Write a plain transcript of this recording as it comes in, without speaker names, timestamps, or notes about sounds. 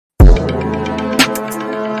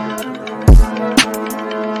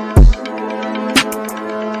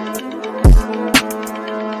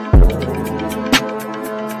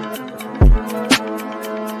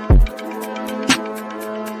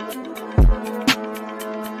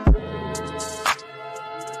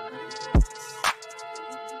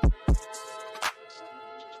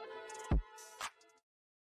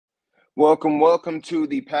Welcome to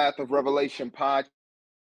the Path of Revelation podcast.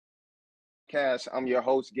 I'm your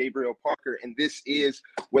host, Gabriel Parker, and this is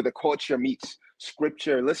where the culture meets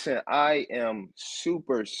scripture. Listen, I am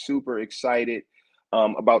super excited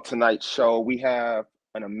about tonight's show. We have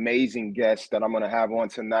an amazing guest that I'm going to have on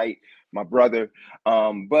tonight, my brother.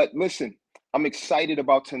 But listen, I'm excited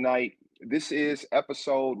about tonight. This is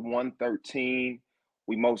episode 113.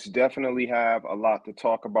 We most definitely have a lot to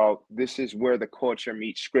talk about. This is where the culture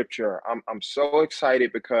meets scripture. I'm so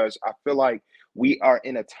excited because I feel like we are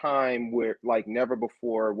in a time where, like never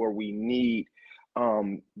before, where we need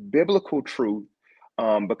biblical truth,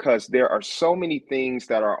 because there are so many things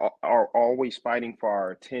that are always fighting for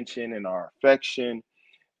our attention and our affection,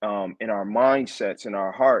 in our mindsets and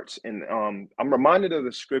our hearts. And I'm reminded of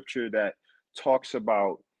the scripture that talks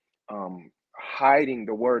about hiding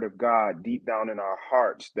the word of God deep down in our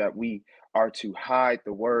hearts, that we are to hide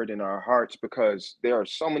the word in our hearts because there are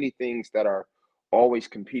so many things that are always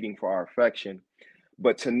competing for our affection.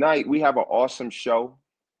 But tonight we have an awesome show,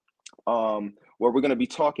 where we're going to be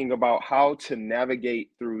talking about how to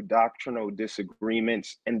navigate through doctrinal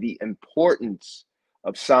disagreements and the importance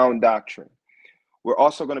of sound doctrine. We're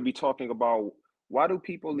also going to be talking about why do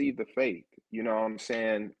people leave the faith? You know what I'm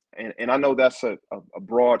saying? And I know that's a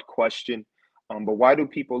broad question, but why do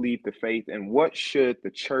people leave the faith? And what should the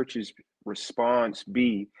church's response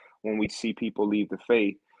be when we see people leave the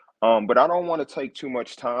faith? But I don't want to take too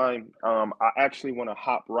much time. I actually want to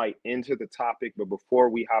hop right into the topic. But before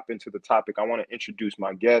we hop into the topic, I want to introduce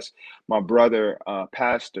my guest, my brother,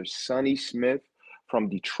 Pastor Sonny Smith from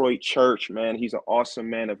Detroit Church. Man, he's an awesome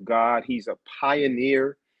man of God. He's a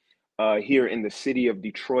pioneer here in the city of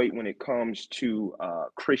Detroit when it comes to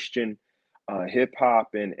Christian hip hop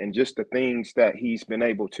and just the things that he's been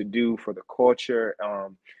able to do for the culture,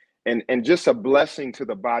 and just a blessing to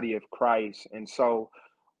the body of Christ. And so,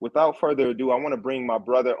 without further ado, I want to bring my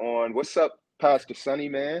brother on. What's up, Pastor Sonny,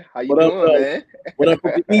 man? How you What up, doing, bro? man? What up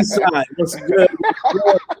with the east side? What's good? What's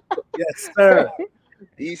good? Yes, sir.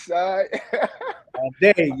 East side. All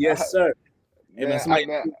day, yes, sir. Hey, man,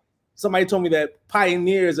 Man, somebody told me that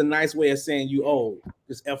pioneer is a nice way of saying you old.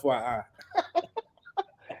 Just FYI.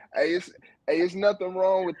 Hey, it's nothing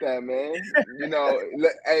wrong with that, man. You know,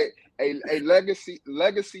 a legacy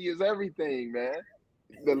is everything, man.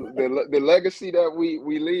 The legacy that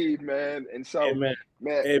we leave, man. And so, Amen.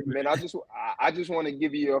 man, Amen. man, I just want to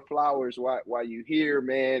give you your flowers while you here,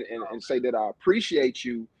 man, and say that I appreciate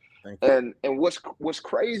you. Thank you. And what's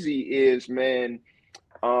crazy is, man,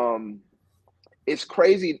 um, it's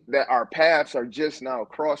crazy that our paths are just now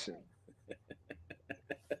crossing,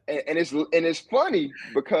 and it's funny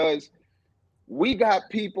because we got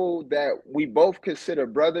people that we both consider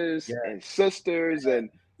brothers Yeah, and sisters, and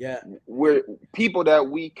yeah, we're people that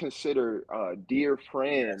we consider dear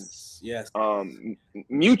friends, yes,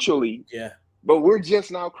 mutually, yeah, but we're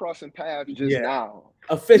just now crossing paths just yeah. now.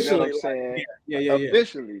 You know what Officially, I'm like, saying? yeah.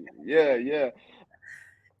 Officially, yeah.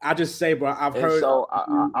 I just say, bro, I've And heard so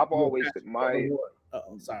I've your always passion for the admired.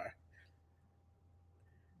 Lord. Sorry.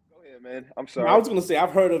 Go ahead, man. I'm No, I sorry. was gonna say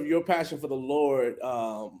I've heard of your passion for the Lord,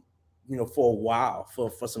 for a while, for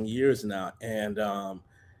some years now, and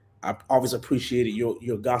I've always appreciated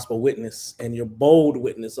your gospel witness and your bold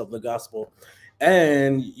witness of the gospel,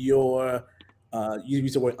 and your you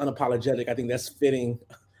use the word unapologetic. I think that's fitting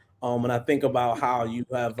when I think about how you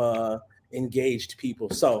have engaged people.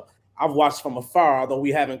 So I've watched from afar, although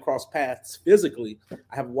we haven't crossed paths physically.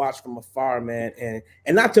 I have watched from afar, man,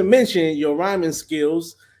 and not to mention your rhyming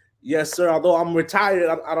skills. Yes, sir. Although I'm retired,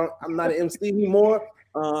 I'm not an MC anymore.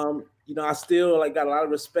 I still like got a lot of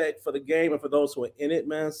respect for the game and for those who are in it,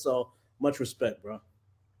 man. So much respect, bro.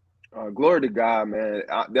 Glory to God, man.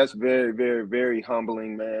 That's very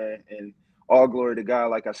humbling, man. And all glory to God.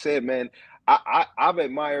 Like I said, man, I've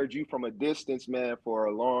admired you from a distance, man, for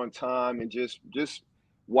a long time, and just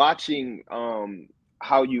watching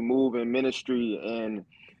how you move in ministry. And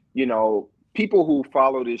people who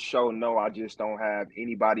follow this show know I just don't have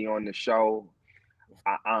anybody on the show.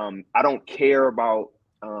 I don't care about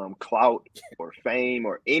clout or fame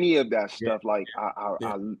or any of that Yeah, stuff. Like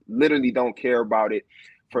yeah. I literally don't care about it.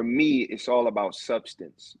 For me, it's all about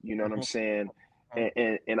substance. You know what I'm Mhm, saying?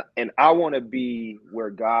 mhm. And I want to be where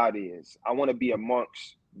God is. I want to be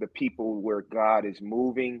amongst the people where God is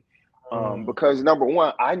moving, Mm, because number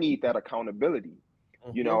one, I need that accountability.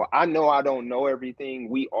 mhm, I know I don't know everything.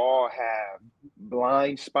 We all have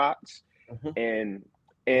blind spots, mhm, and mhm.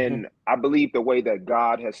 and I believe the way that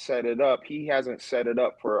God has set it up, He hasn't set it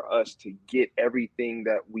up for us to get everything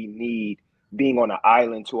that we need being on an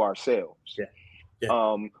island to ourselves. Yeah,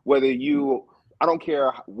 yeah. Whether you I don't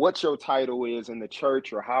care what your title is in the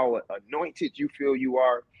church or how anointed you feel you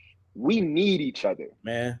are. We need each other.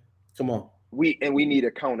 Man, come on. We need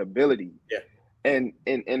accountability. Yeah. And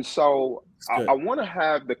so I Good. want to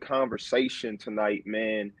have the conversation tonight,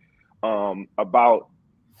 man, about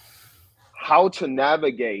how to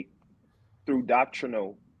navigate through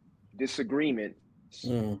doctrinal disagreements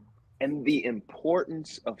and the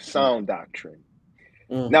importance of sound doctrine.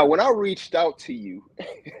 Now, when I reached out to you,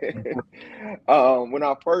 when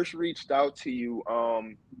I first reached out to you,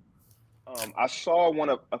 I saw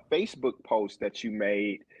a Facebook post that you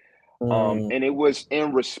made, and it was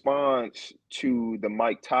in response to the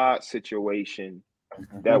Mike Todd situation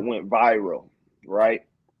that went viral, right?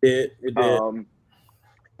 It did.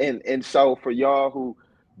 And so for y'all who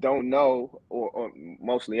don't know, or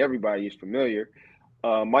mostly everybody is familiar,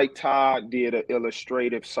 Mike Todd did an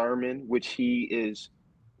illustrative sermon, which he is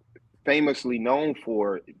famously known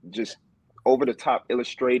for, just over the top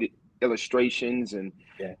illustrations. And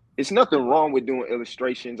it's nothing wrong with doing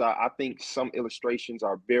illustrations. I think some illustrations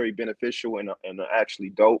are very beneficial and are actually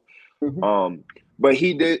dope. But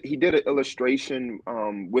he did an illustration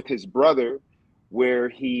with his brother where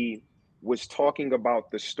he was talking about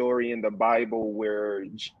the story in the Bible where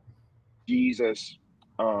Jesus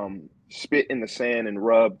spit in the sand and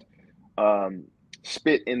rubbed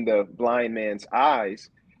spit in the blind man's eyes.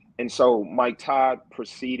 And so Mike Todd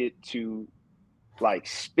proceeded to like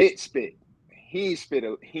spit. He ain't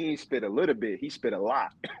spit a little bit, he spit a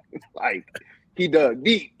lot. Like he dug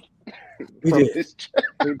deep from his chest.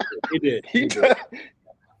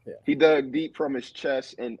 He dug deep from his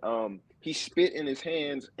chest, and he spit in his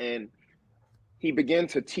hands, and he began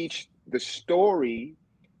to teach the story.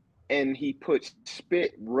 And he put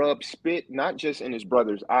rubbed spit, not just in his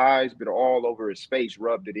brother's eyes, but all over his face,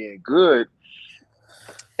 rubbed it in good.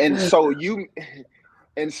 And so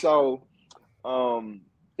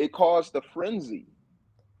it caused a frenzy.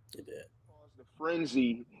 It did.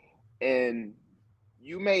 And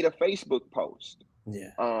you made a Facebook post.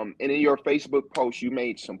 Yeah. And in your Facebook post, you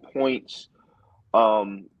made some points.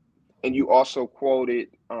 And you also quoted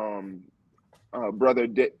Brother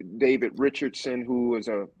David Richardson, who is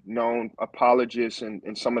a known apologist,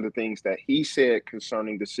 and some of the things that he said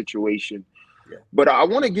concerning the situation. Yeah. But I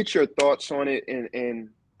want to get your thoughts on it. And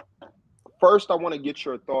first, I want to get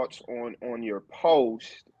your thoughts on your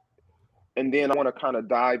post. And then I want to kind of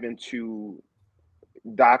dive into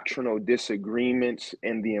doctrinal disagreements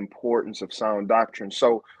and the importance of sound doctrine.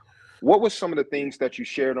 So what was some of the things that you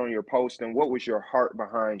shared on your post, and what was your heart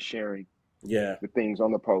behind sharing the things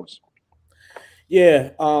on the post?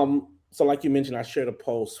 Yeah. So like you mentioned, I shared a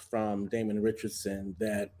post from Damon Richardson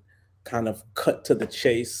that kind of cut to the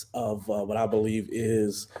chase of what I believe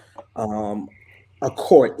is a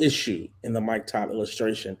core issue in the Mike Todd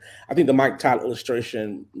illustration. I think the Mike Todd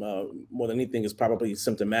illustration, more than anything, is probably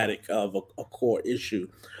symptomatic of a core issue.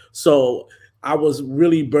 So I was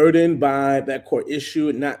really burdened by that core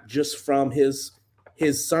issue, not just from his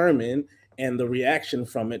sermon and the reaction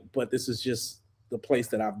from it, but this is just the place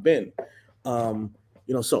that I've been.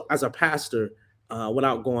 So as a pastor,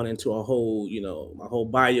 without going into a whole, my whole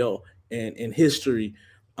bio and history,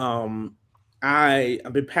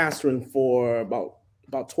 I've been pastoring for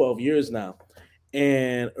about 12 years now.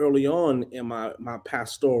 And early on in my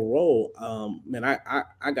pastoral role,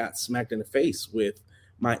 I got smacked in the face with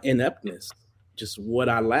my ineptness, just what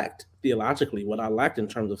I lacked theologically, what I lacked in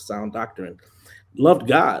terms of sound doctrine. Loved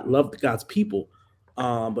God, loved God's people.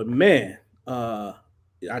 But man, I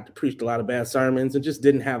preached a lot of bad sermons and just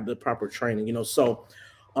didn't have the proper training, So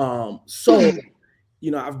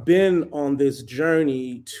I've been on this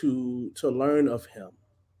journey to learn of him,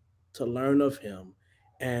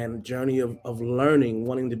 and journey of learning,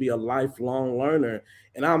 wanting to be a lifelong learner.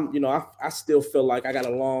 And I still feel like I got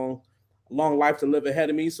a long life to live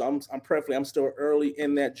ahead of me. So I'm still early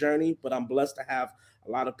in that journey, but I'm blessed to have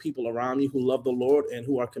a lot of people around me who love the Lord and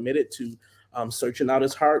who are committed to searching out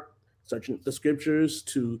his heart, searching the scriptures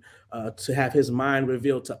to have his mind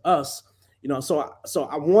revealed to us. So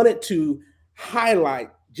I wanted to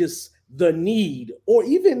highlight just the need, or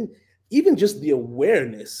even just the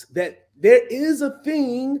awareness that there is a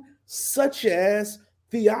thing such as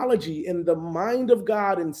theology in the mind of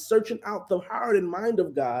God, and searching out the heart and mind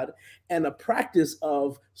of God, and a practice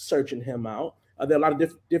of searching him out. There are a lot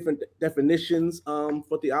of different definitions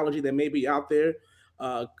for theology that may be out there.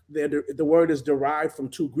 The word is derived from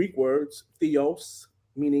two Greek words: theos,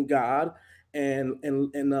 meaning God, and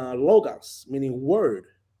logos, meaning word.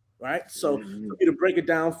 Right. So for me to break it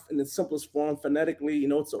down in the simplest form phonetically,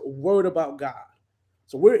 it's a word about God.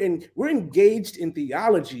 So we're engaged in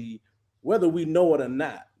theology whether we know it or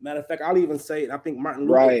not. Matter of fact, I'll even say, and I think Martin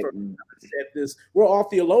Luther Right. first said this, we're all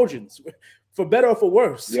theologians, for better or for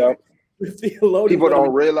worse. Yep. We're theologians.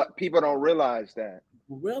 People don't realize that.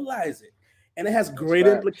 Realize it. And it has great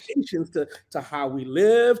implications to how we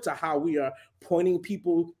live, to how we are pointing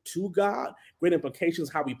people to God. Great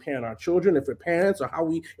implications how we parent our children, if we're parents, or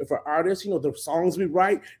if we're artists, the songs we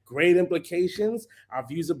write. Great implications. Our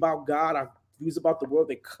views about God, our views about the world,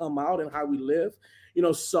 they come out and how we live.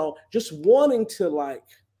 So just wanting to like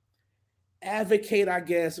advocate, I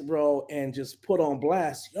guess, bro, and just put on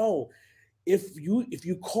blast, if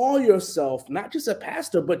you call yourself not just a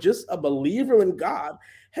pastor, but just a believer in God,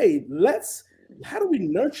 hey, how do we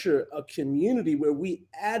nurture a community where we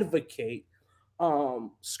advocate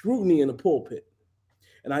scrutiny in the pulpit?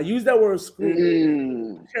 And I use that word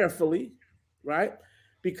scrutiny carefully, right?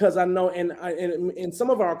 Because I know in some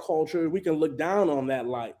of our culture, we can look down on that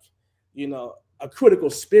like, a critical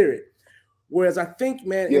spirit. Whereas I think,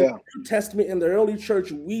 man, in the New Testament, in the early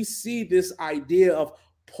church, we see this idea of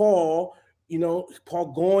Paul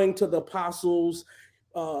going to the apostles,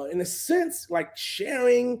 in a sense, like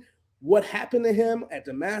sharing what happened to him at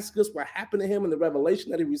Damascus, what happened to him in the revelation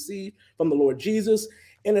that he received from the Lord Jesus,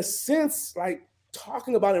 in a sense, like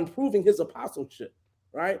talking about improving his apostleship,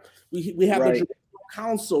 right? We have the Jerusalem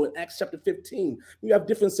Council in Acts chapter 15. We have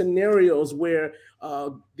different scenarios where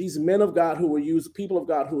these men of God people of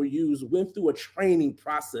God who were used, went through a training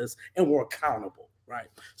process and were accountable, right?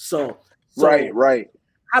 So right.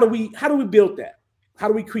 How do we build that? How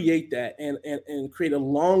do we create that and create a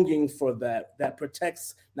longing for that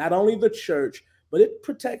protects not only the church, but it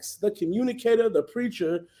protects the communicator, the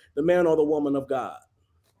preacher, the man or the woman of God?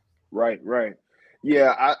 Right.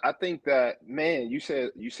 Yeah, I think that, man, you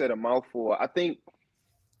said a mouthful. I think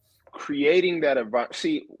creating that environment.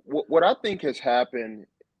 See, what I think has happened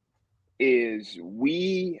is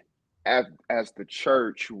we, as the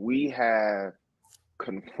church, we have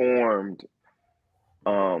conformed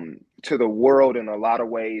to the world in a lot of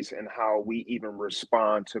ways, and how we even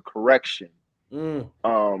respond to correction. And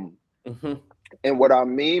what I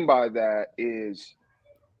mean by that is,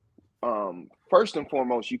 first and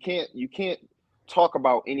foremost, you can't talk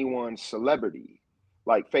about anyone's celebrity,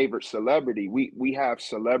 like favorite celebrity. We have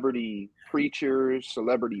celebrity preachers,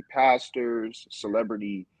 celebrity pastors,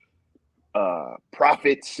 celebrity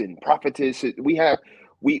prophets and prophetesses.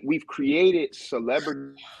 We've created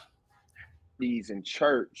celebrities in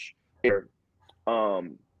church where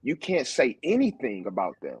you can't say anything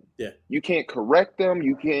about them. Yeah. You can't correct them.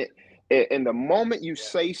 You can't. And the moment you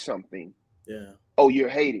say something, oh, you're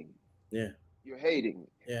hating. Yeah. You're hating.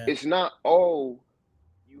 Yeah. It's not, oh,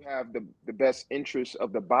 you have the best interests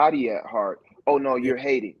of the body at heart. Oh no, you're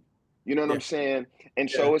hating. You know what I'm saying? And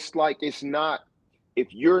so it's like, it's not,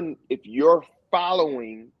 if your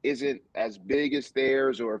following isn't as big as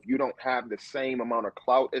theirs, or if you don't have the same amount of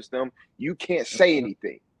clout as them, you can't say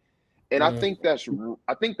anything. And I think that's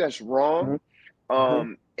wrong.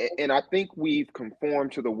 And I think we've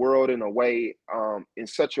conformed to the world in a way, in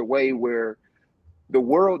such a way where the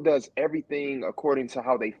world does everything according to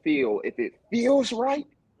how they feel. If it feels right,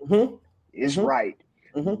 it's right.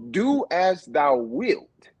 Do as thou wilt.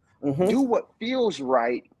 Do what feels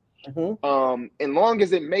right. And long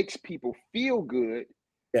as it makes people feel good,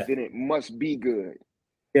 then it must be good.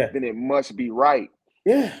 Then it must be right.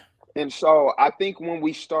 And so I think when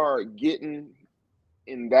we start getting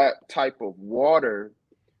in that type of water,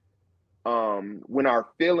 when our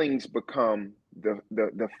feelings become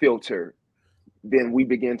the filter, then we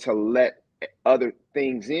begin to let other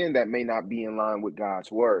things in that may not be in line with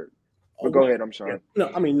God's word. But go ahead, I'm sorry.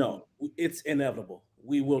 No, it's inevitable.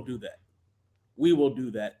 We will do that.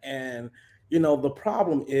 And the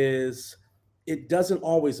problem is, it doesn't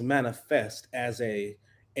always manifest as a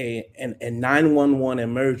 911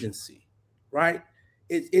 emergency, right?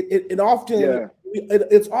 It often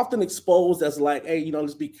it's often exposed as like, hey,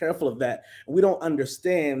 let's be careful of that. And we don't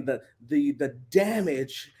understand the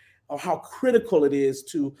damage, or how critical it is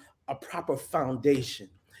to a proper foundation.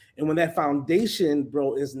 And when that foundation,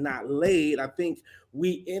 bro, is not laid, I think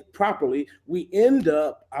we end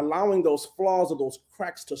up allowing those flaws or those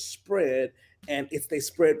cracks to spread, and they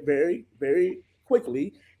spread very, very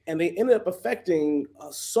quickly, and they end up affecting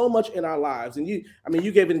so much in our lives. And you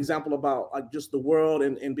gave an example about like just the world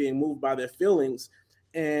and being moved by their feelings,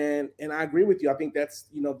 and I agree with you. I think that's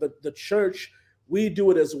the church, we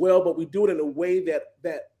do it as well, but we do it in a way that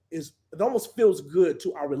it almost feels good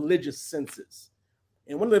to our religious senses.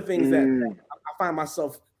 And one of the things that I find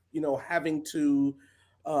myself, having to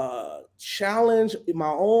challenge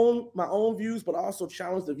my own views, but also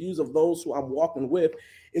challenge the views of those who I'm walking with,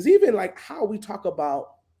 is even like how we talk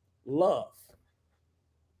about love.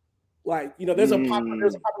 Like, there's a popular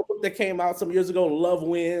book that came out some years ago, Love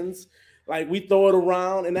Wins. Like, we throw it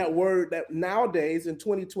around, and that word that nowadays in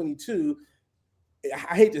 2022,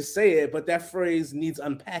 I hate to say it, but that phrase needs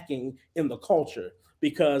unpacking in the culture,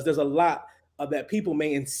 because there's a lot that people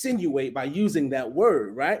may insinuate by using that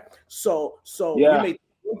word, right? So you may think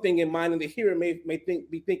one thing in mind, and the hearer may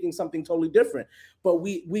be thinking something totally different. But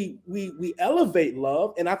we elevate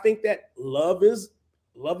love, and I think that love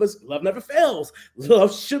never fails.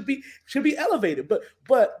 Love should be elevated.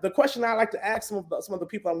 But the question I like to ask some of the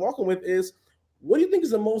people I'm walking with is, what do you think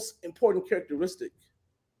is the most important characteristic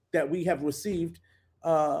that we have received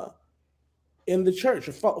in the church,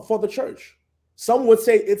 or for the church? Some would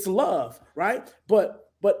say it's love, right?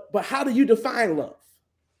 But how do you define love?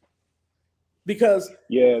 Because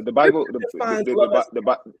the Bible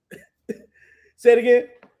say it again.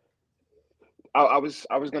 I was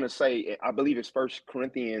gonna say, I believe it's 1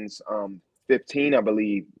 Corinthians 15, I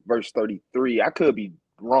believe, verse 33. I could be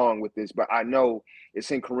wrong with this, but I know it's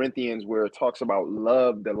in Corinthians where it talks about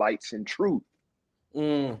love delights in truth.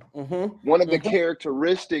 One of the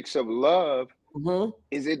characteristics of love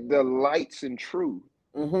is it delights in truth.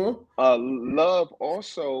 Love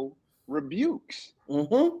also rebukes.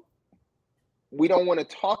 We don't want to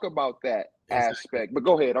talk about that aspect, but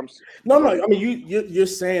go ahead. No. I mean, you're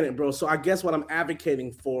saying it, bro. So I guess what I'm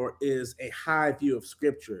advocating for is a high view of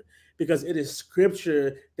Scripture, because it is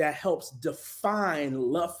Scripture that helps define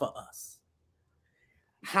love for us.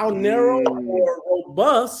 How narrow or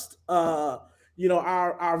robust,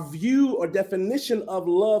 our view or definition of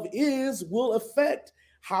love will affect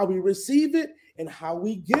how we receive it and how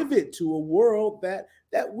we give it to a world that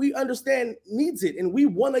we understand needs it, and we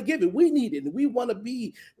want to give it. We need it, and we want to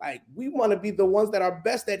be the ones that are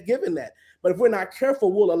best at giving that. But if we're not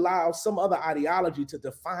careful, we'll allow some other ideology to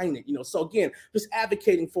define it. So again, just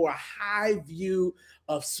advocating for a high view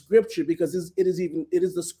of Scripture, because it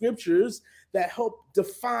is the Scriptures that help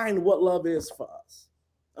define what love is for us.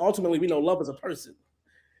 Ultimately, we know love is a person.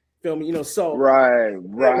 Feel me? So right.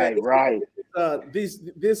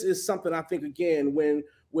 This is something I think, again, when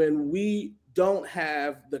we don't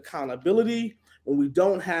have the accountability, when we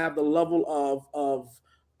don't have the level of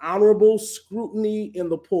honorable scrutiny in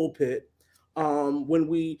the pulpit, when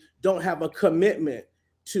we don't have a commitment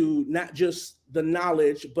to not just the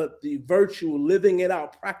knowledge, but the virtue, living it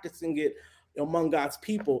out, practicing it among God's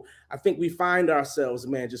people, I think we find ourselves,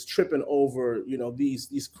 man, just tripping over,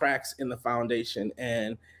 these cracks in the foundation.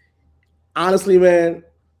 And honestly, man,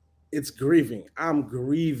 it's grieving. I'm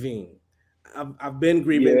grieving. I've been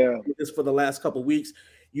grieving this for the last couple of weeks.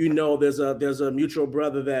 There's a mutual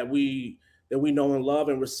brother that we know and love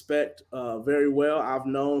and respect very well. I've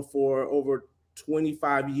known for over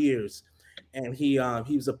 25 years, and he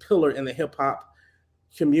was a pillar in the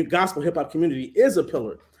gospel hip hop community. Is a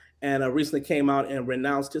pillar, and recently came out and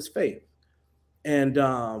renounced his faith. And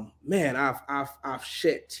man, I've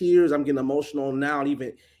shed tears. I'm getting emotional now,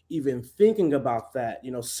 even thinking about that.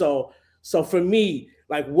 So for me,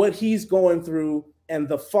 like, what he's going through and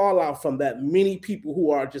the fallout from that, many people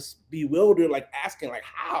who are just bewildered, like asking, like,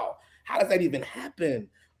 how does that even happen?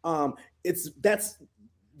 That's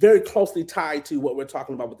very closely tied to what we're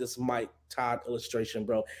talking about with this Mike Todd illustration,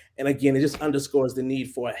 bro. And again, it just underscores the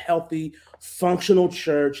need for a healthy, functional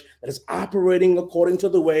church that is operating according to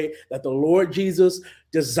the way that the Lord Jesus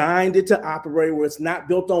designed it to operate, where it's not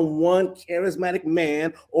built on one charismatic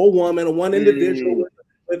man or woman or one individual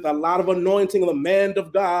with a lot of anointing of the man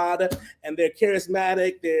of God, and they're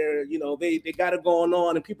charismatic, they got it going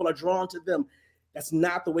on, and people are drawn to them. That's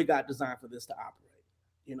not the way God designed for this to operate.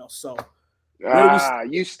 So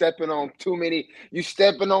you stepping on too many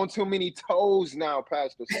toes now,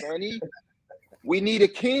 Pastor Sonny. We need a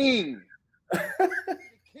king.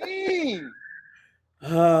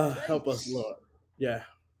 Help us, Lord. Yeah.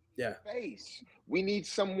 We need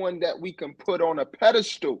someone that we can put on a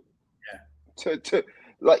pedestal.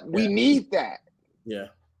 We need that. Yeah.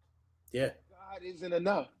 God isn't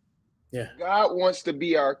enough. Yeah. God wants to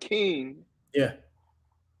be our king. Yeah.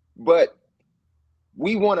 But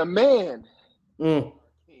we want a man. King.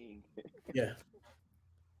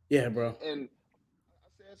 Yeah, bro. And I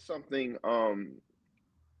said something.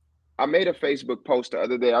 I made a Facebook post the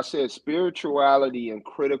other day. I said spirituality and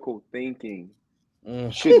critical thinking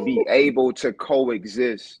should be able to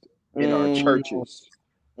coexist in our churches.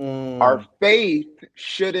 Our faith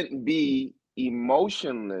shouldn't be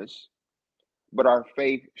emotionless, but our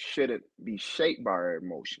faith shouldn't be shaped by our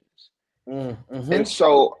emotions. And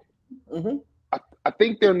so I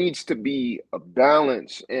think there needs to be a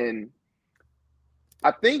balance. And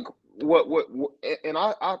I think what and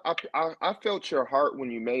I felt your heart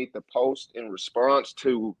when you made the post in response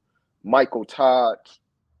to Michael Todd,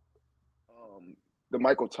 the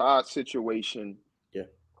Michael Todd situation. Yeah.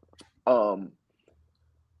 Um,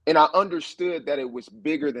 and I understood that it was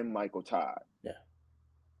bigger than Michael Todd. Yeah.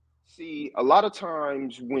 See, a lot of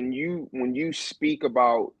times when you speak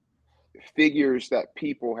about figures that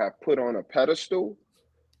people have put on a pedestal,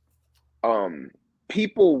 um,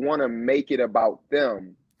 people want to make it about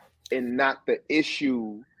them and not the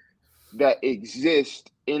issue that exists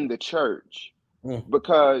in the church, Mm.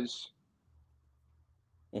 because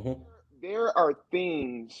Mm-hmm. there are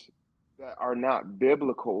things that are not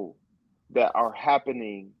biblical that are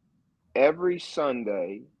happening every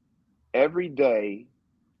Sunday, every day,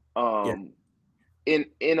 Yeah. um,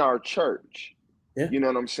 in our church. Yeah. You know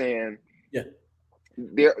what I'm saying? Yeah.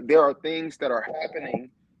 There are things that are happening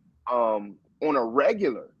on a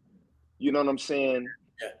regular. You know what I'm saying?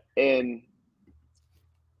 Yeah. And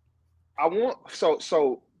I want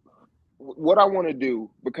so what I want to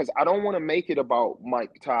do, because I don't want to make it about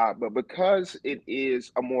Mike Todd, but because it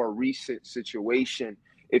is a more recent situation,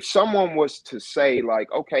 if someone was to say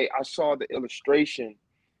like, okay, I saw the illustration,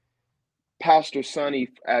 Pastor Sonny,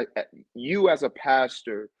 you as a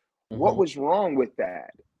pastor, what Mm-hmm. was wrong with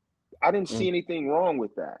that? I didn't see Mm. anything wrong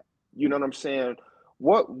with that. You know what I'm saying?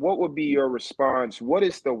 What would be your response? What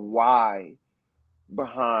is the why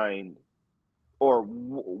behind, or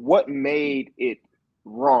what made it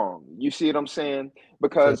wrong? You see what I'm saying? Okay.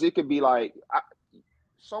 Because it could be like,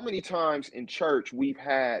 so many times in church we've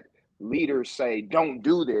had leaders say, "Don't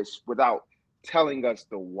do this," without telling us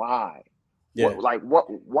the why. Yeah.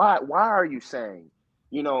 Why are you saying?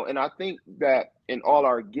 You know, and I think that in all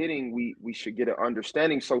our getting, we should get an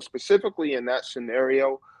understanding. So specifically in that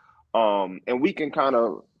scenario, and we can kind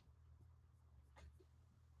of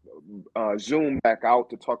zoom back out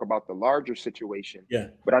to talk about the larger situation. Yeah.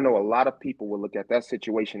 But I know a lot of people will look at that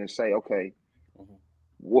situation and say, okay, Mm-hmm.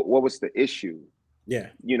 what was the issue? Yeah.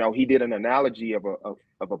 You know, he did an analogy of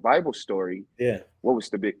a Bible story. Yeah. What was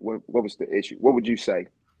the what was the issue? What would you say?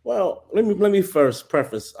 Well, let me first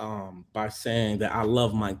preface by saying that I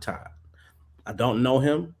love Mike Todd. I don't know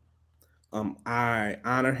him. I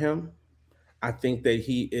honor him. I think that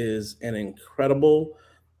he is an incredible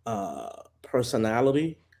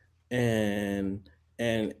personality, and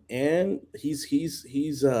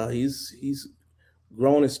he's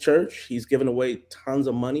grown his church. He's given away tons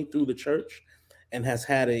of money through the church, and has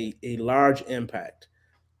had a large impact.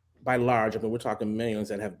 By large, I mean we're talking millions,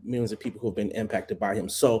 that have millions of people who have been impacted by him.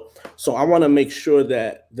 So I want to make sure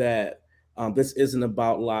that this isn't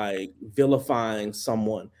about like vilifying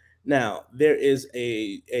someone. Now there is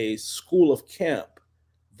a school of camp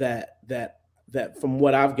that from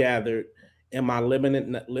what I've gathered in my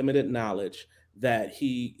limited knowledge, that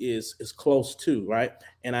he is close to, right?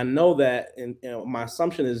 And I know that, and my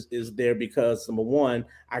assumption is there because number one,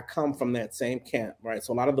 I come from that same camp, right?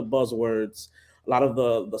 So a lot of the buzzwords, a lot of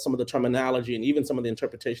the some of the terminology, and even some of the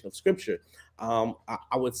interpretation of scripture, I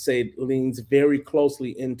would say leans very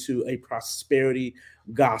closely into a prosperity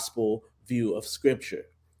gospel view of scripture.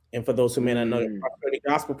 And for those who may not know, the Mm, prosperity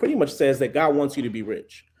gospel pretty much says that God wants you to be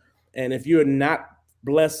rich. And if you're not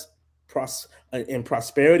blessed in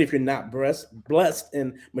prosperity, if you're not blessed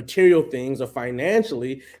in material things or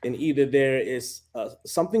financially, then either there is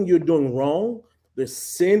something you're doing wrong, there's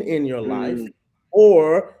sin in your life, mm,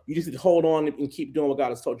 or you just hold on and keep doing what God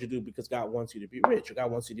has told you to do because God wants you to be rich, or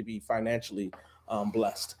God wants you to be financially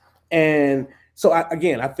blessed. And so,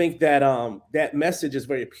 I think that that message is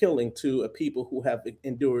very appealing to people who have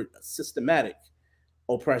endured systematic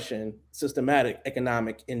oppression, systematic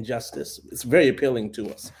economic injustice. It's very appealing to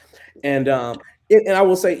us. And and I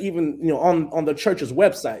will say, even on the church's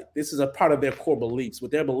website, this is a part of their core beliefs.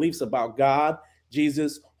 With their beliefs about God,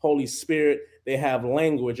 Jesus, Holy Spirit, they have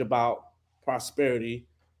language about prosperity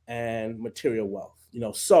and material wealth.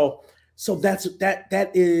 So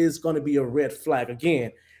that is going to be a red flag.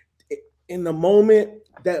 Again, in the moment,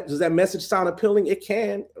 that does that message sound appealing? It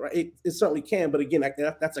can, right? It certainly can, but again,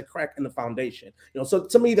 that's a crack in the foundation. So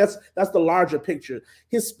to me, that's the larger picture.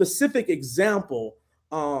 His specific example,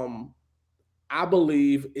 I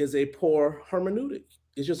believe, is a poor hermeneutic.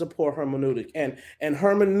 It's just a poor hermeneutic, and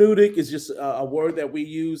hermeneutic is just a word that we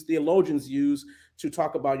use, theologians use, to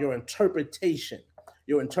talk about your interpretation.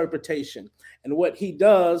 And what he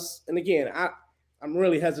does. And again, I'm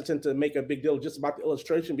really hesitant to make a big deal just about the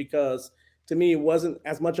illustration, because to me it wasn't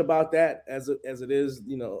as much about that as it is,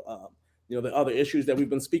 the other issues that we've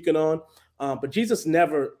been speaking on. But Jesus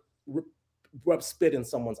never rubbed spit in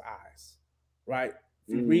someone's eyes, right?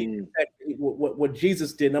 If you read mm, what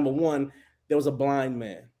Jesus did, number one, there was a blind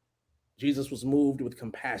man. Jesus was moved with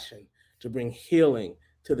compassion to bring healing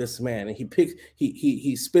to this man. And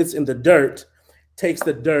he spits in the dirt, takes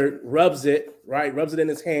the dirt, rubs it in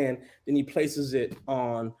his hand, then he places it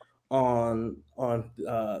on the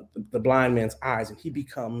blind man's eyes, and he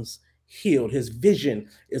becomes healed. His vision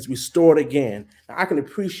is restored again. Now, I can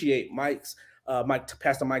appreciate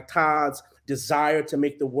Pastor Mike Todd's desire to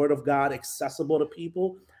make the word of God accessible to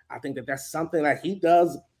people. I think that that's something that he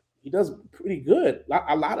does pretty good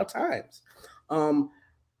a lot of times.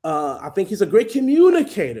 I think he's a great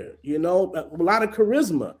communicator, a lot of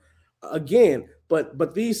charisma. Again,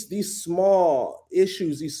 but these small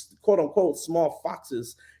issues, these quote unquote small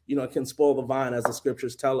foxes, can spoil the vine, as the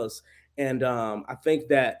scriptures tell us. And I think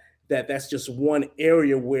that's just one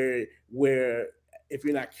area where if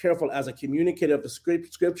you're not careful as a communicator of the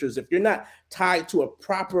scriptures, if you're not tied to a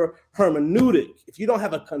proper hermeneutic, if you don't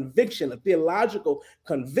have a conviction, a theological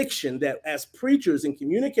conviction that as preachers and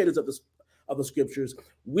communicators of the scriptures,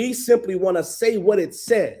 we simply want to say what it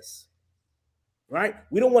says, right?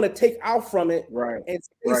 We don't want to take out from it and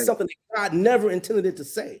say something that God never intended it to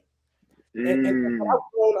say. And I've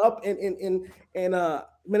grown up and there are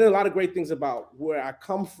a lot of great things about where I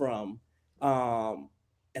come from,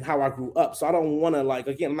 and how I grew up. So I don't want to,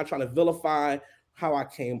 I'm not trying to vilify how I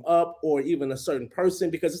came up or even a certain person,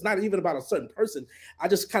 because it's not even about a certain person. I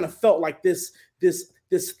just kind of felt like this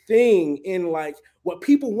thing in what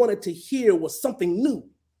people wanted to hear was something new.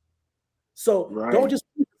 So don't just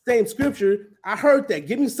read the same scripture. I heard that.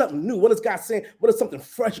 Give me something new. What is God saying? What is something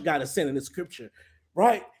fresh God is saying in the scripture?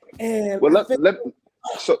 Right. And let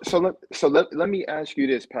me ask you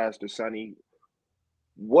this, Pastor Sonny.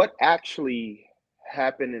 What actually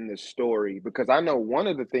happened in the story? Because I know one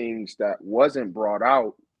of the things that wasn't brought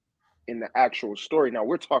out in the actual story. Now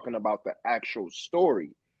we're talking about the actual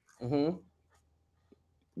story. Mm-hmm.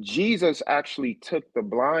 Jesus actually took the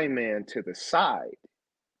blind man to the side.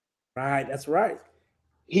 Right, that's right.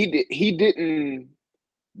 He didn't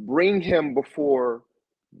bring him before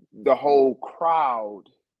the whole crowd.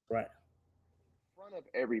 Right. In front of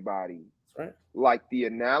everybody. Right. Like the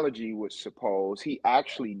analogy would suppose. He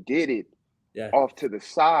actually did it off to the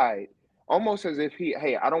side, almost as if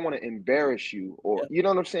hey, I don't want to embarrass you, or you know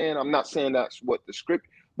what I'm saying? I'm not saying that's what the script,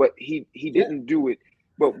 but he didn't do it.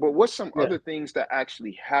 But what's some other things that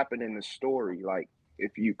actually happened in the story, like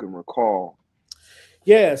if you can recall?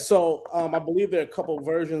 Yeah, so I believe there are a couple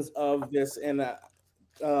versions of this, and I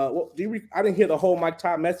didn't hear the whole Mike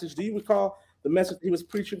Todd message. Do you recall the message he was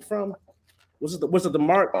preaching from? Was it the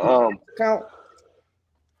Mark account?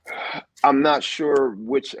 I'm not sure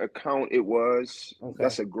which account it was. Okay.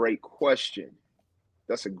 That's a great question.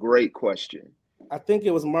 I think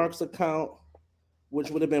it was Mark's account,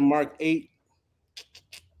 which would have been Mark 8.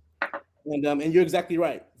 And you're exactly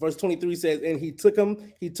right. Verse 23 says, and he took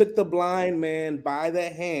the blind man by the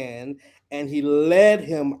hand, and he led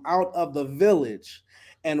him out of the village.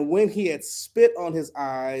 And when he had spit on his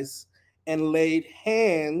eyes and laid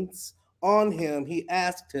hands on him, he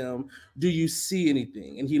asked him, do you see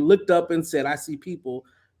anything? And he looked up and said, I see people,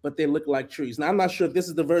 but they look like trees. Now, I'm not sure if this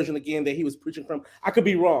is the version again that he was preaching from. I could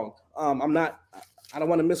be wrong. I don't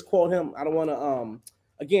want to misquote him. I don't want to,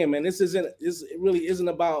 again, man, this really isn't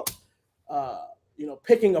about,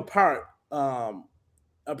 picking apart a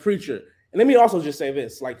preacher. And let me also just say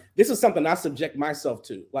this, this is something I subject myself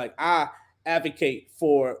to. I advocate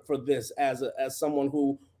for this as someone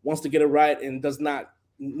who wants to get it right and does not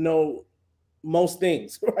know most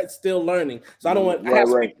things, right? Still learning. So I don't want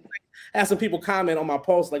to have some people comment on my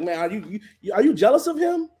post like, man, are you jealous of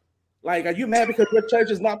him? Are you mad because your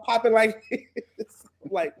church is not popping like this?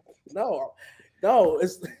 Like, no,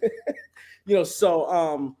 it's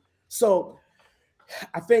so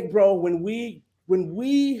I think, bro, when we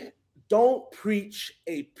don't preach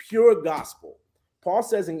a pure gospel, Paul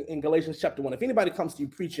says in Galatians chapter 1, if anybody comes to you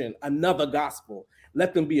preaching another gospel,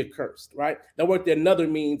 let them be accursed, right? That word there, another,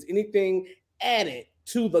 means anything added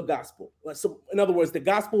to the gospel. So in other words, the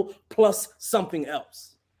gospel plus something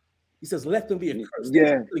else. He says, let them be accursed.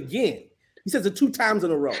 Yeah. Again, he says it 2 times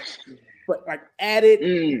in a row, but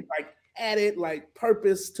added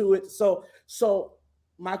purpose to it. So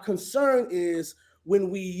my concern is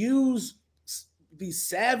when we use these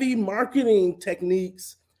savvy marketing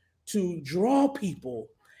techniques to draw people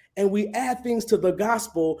and we add things to the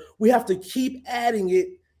gospel, we have to keep adding it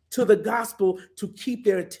to the gospel to keep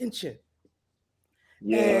their attention.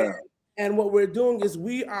 Yeah. And what we're doing is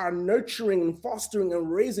we are nurturing and fostering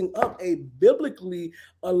and raising up a biblically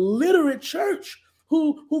illiterate church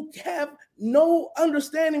who have no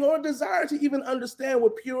understanding or desire to even understand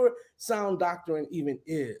what pure sound doctrine even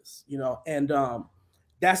is, and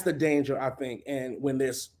That's the danger, I think. And when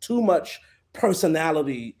there's too much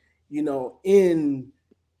personality,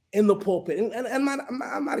 in the pulpit, and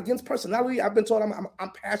I'm not against personality. I've been told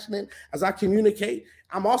I'm passionate as I communicate.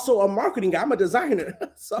 I'm also a marketing guy. I'm a designer,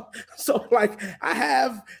 so like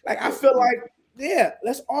I feel like, yeah,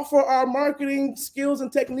 let's offer our marketing skills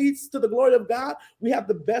and techniques to the glory of God. We have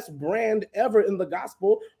the best brand ever in the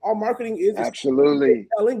gospel. Our marketing is absolutely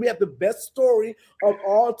telling. We have the best story of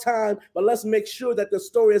all time, but let's make sure that the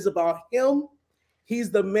story is about Him.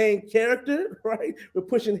 He's the main character, right? We're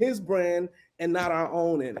pushing His brand and not our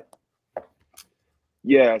own in it.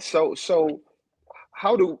 Yeah. So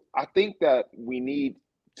I think that we need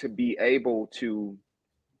to be able to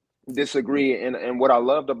disagree. And what I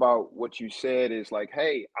loved about what you said is like,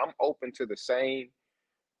 hey, I'm open to the same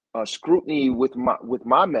scrutiny with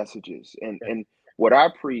my messages and what I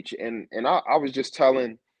preach. And I was just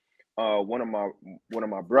telling one of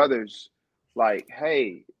my brothers, like,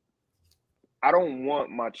 hey, I don't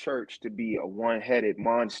want my church to be a one-headed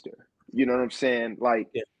monster. You know what I'm saying? Like,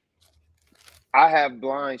 Yeah. I have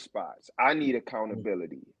blind spots. I need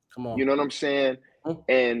accountability. Come on. You know what I'm saying?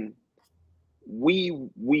 And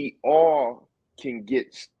we all can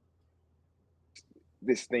get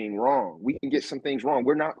this thing wrong. We can get some things wrong.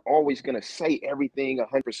 We're not always going to say everything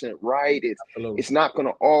 100% right. It's not going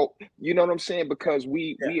to all, you know what I'm saying? Because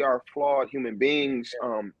we are flawed human beings,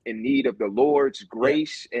 in need of the Lord's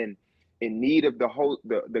grace and in need of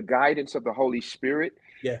the guidance of the Holy Spirit.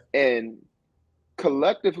 Yeah. And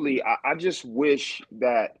collectively, I just wish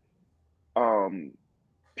that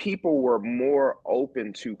people were more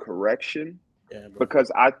open to correction,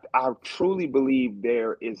 because I truly believe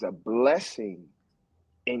there is a blessing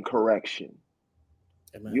in correction.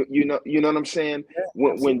 You know what I'm saying?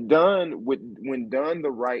 When done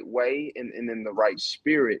the right way and in the right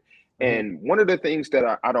spirit. And one of the things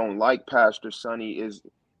that I don't like, Pastor Sonny, is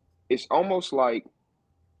it's almost like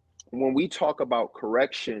when we talk about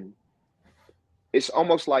correction, it's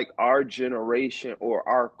almost like our generation, or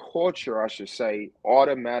our culture, I should say,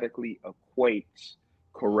 automatically equates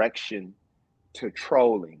correction to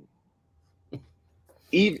trolling.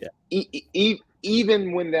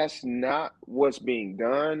 Even when that's not what's being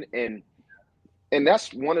done. And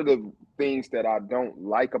that's one of the things that I don't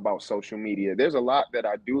like about social media. There's a lot that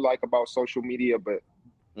I do like about social media, but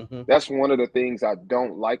that's one of the things I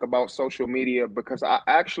don't like about social media, because I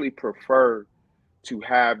actually prefer to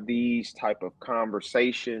have these type of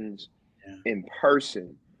conversations in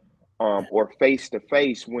person, or face to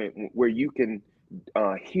face, where you can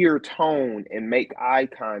hear tone and make eye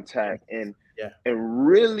contact and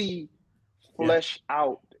really flesh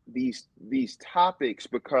out these topics,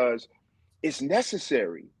 because it's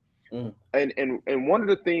necessary. And one of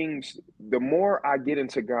the things, the more I get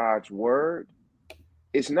into God's word,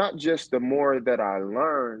 it's not just the more that I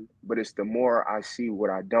learn, but it's the more I see what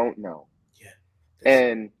I don't know.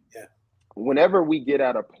 And whenever we get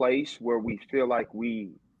at a place where we feel like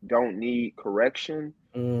we don't need correction,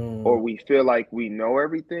 or we feel like we know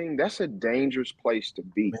everything, that's a dangerous place to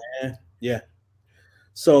be. Yeah.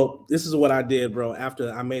 So this is what I did, bro.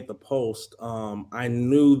 After I made the post, I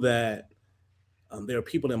knew that there are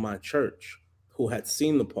people in my church who had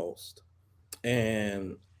seen the post,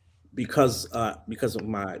 and because I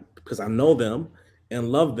know them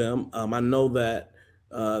and love them, I know that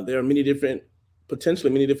there are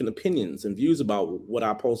potentially many different opinions and views about what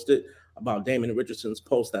I posted, about Damon Richardson's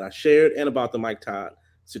post that I shared, and about the Mike Todd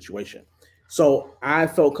situation. So I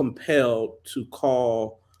felt compelled to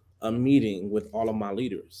call a meeting with all of my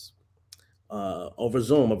leaders over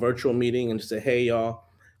Zoom, a virtual meeting, and just say, hey, y'all,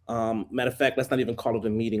 matter of fact, let's not even call it a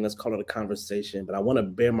meeting. Let's call it a conversation. But I want to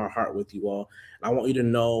bear my heart with you all. And I want you to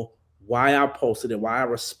know why I posted it, why I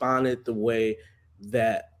responded the way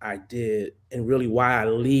that I did, and really why I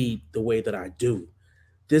lead the way that I do.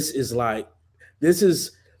 This is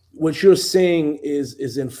what you're seeing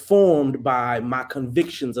is informed by my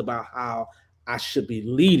convictions about how I should be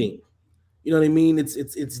leading. You know what I mean?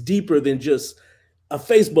 It's deeper than just a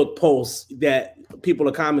Facebook post that people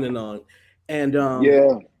are commenting on. And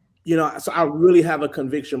so I really have a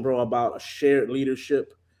conviction, bro, about a shared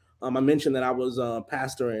leadership. I mentioned that I was a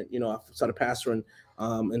pastor, and I started pastoring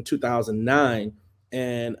in 2009,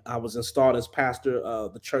 and I was installed as pastor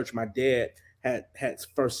of the church my dad had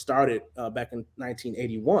first started back in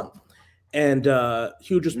 1981. And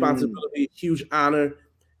huge responsibility, huge honor.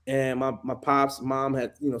 And my mom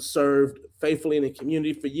had served faithfully in the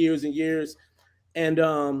community for years and years. And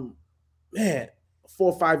man,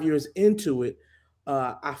 4 or 5 years into it,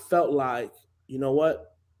 I felt like, you know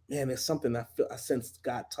what, man, there's something I sensed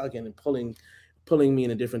God tugging and pulling me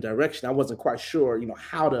in a different direction. I wasn't quite sure,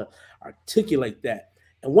 how to articulate that.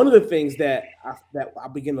 And one of the things that I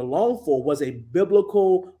began to long for was a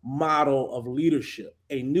biblical model of leadership,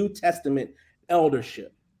 a New Testament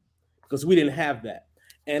eldership, because we didn't have that.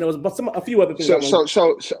 And it was a few other things.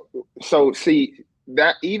 So see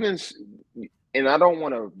that even, and I don't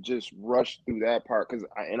want to just rush through that part because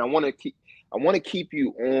I want to keep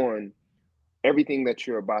you on everything that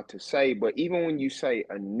you're about to say. But even when you say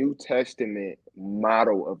a New Testament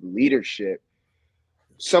model of leadership,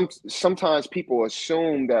 sometimes people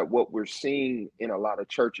assume that what we're seeing in a lot of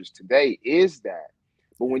churches today is that.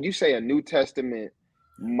 But when you say a New Testament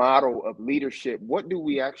model of leadership, what do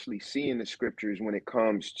we actually see in the scriptures when it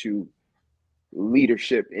comes to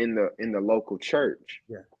leadership in the local church?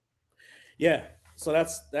 Yeah. So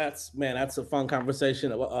that's a fun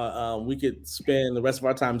conversation. We could spend the rest of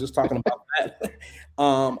our time just talking about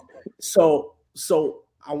that. So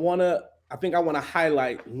I think I want to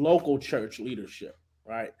highlight local church leadership,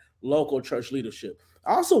 right? Local church leadership.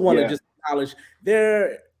 I also want to just acknowledge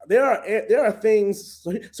there are things.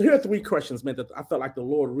 So here are three questions, man, that I felt like the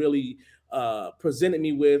Lord really presented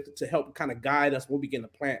me with to help kind of guide us when we begin to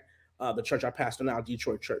plant the church I pastor now,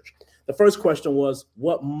 Detroit Church. The first question was,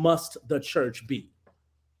 what must the church be?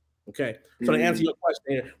 Okay, so to answer your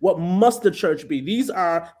question, what must the church be? These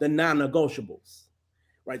are the non-negotiables,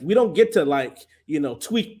 right? We don't get to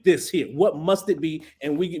tweak this here. What must it be?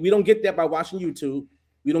 And we don't get that by watching YouTube.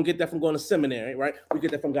 We don't get that from going to seminary, right? We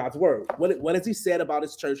get that from God's word. What has He said about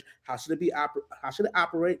His church? How should it be? How should it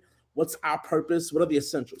operate? What's our purpose? What are the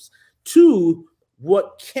essentials? Two,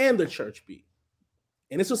 what can the church be?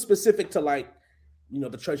 And this was specific to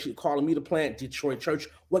the church you're calling me to plant, Detroit Church.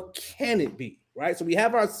 What can it be, right? So we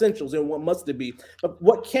have our essentials and what must it be. But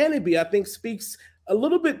what can it be, I think, speaks a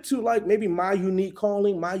little bit to maybe my unique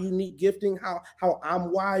calling, my unique gifting, how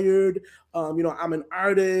I'm wired. I'm an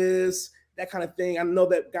artist, that kind of thing. I know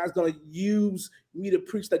that God's going to use me to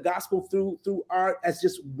preach the gospel through art as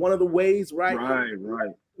just one of the ways, right?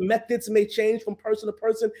 Right. Methods may change from person to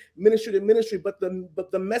person, ministry to ministry, but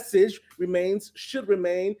the message should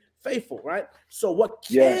remain faithful, right? So what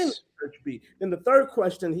can the church be? Then the third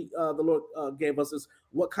question the Lord gave us is,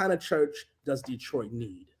 what kind of church does Detroit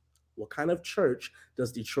need? What kind of church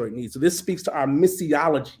does Detroit need? So this speaks to our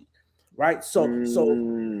missiology, right? So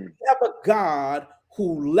we have a God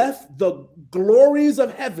who left the glories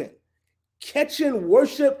of heaven, catching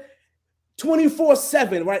worship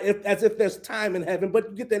 24/7, right? As if there's time in heaven, but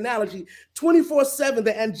you get the analogy. 24/7,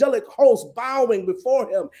 the angelic host bowing before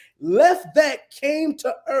Him, left that, came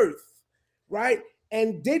to earth, right?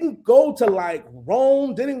 And didn't go to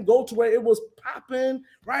Rome, didn't go to where it was popping,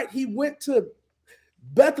 right? He went to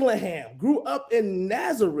Bethlehem, grew up in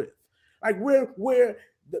Nazareth, where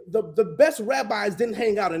the best rabbis didn't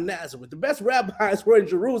hang out in Nazareth. The best rabbis were in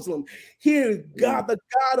Jerusalem. Here, God, the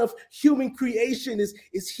God of human creation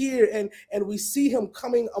is here, and we see Him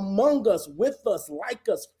coming among us, with us, like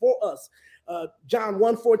us, for us. John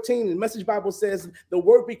 1:14, the Message Bible says, the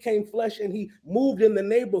Word became flesh and He moved in the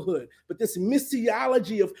neighborhood. But this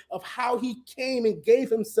missiology of how He came and gave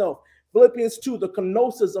Himself. Philippians 2, the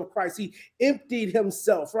kenosis of Christ. He emptied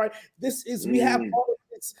Himself, right? We have all of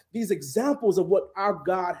these examples of what our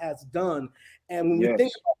God has done. And when we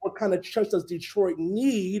think about what kind of church does Detroit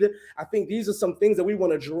need, I think these are some things that we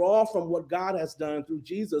want to draw from what God has done through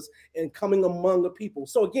Jesus and coming among the people.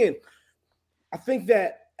 So again, I think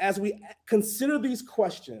that as we consider these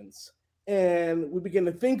questions and we begin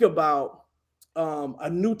to think about a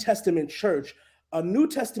New Testament church, a New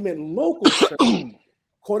Testament local church,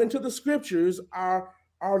 according to the scriptures, are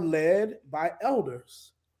led by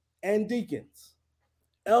elders and deacons.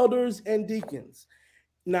 Elders and deacons.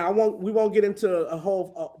 Now, we won't get into a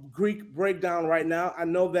whole Greek breakdown right now. I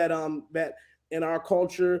know that that in our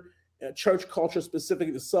culture, church culture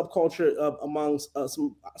specifically, the subculture amongst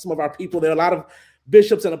some of our people, there are a lot of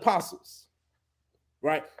bishops and apostles,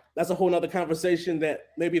 right? That's a whole nother conversation that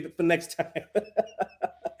maybe for next time.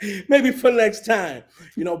 Maybe for next time,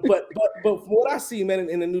 but from what I see, man,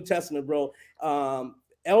 in the New Testament, bro,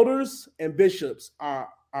 elders and bishops are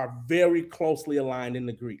very closely aligned in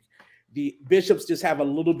the Greek. The bishops just have a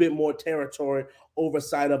little bit more territory,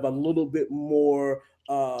 oversight of a little bit more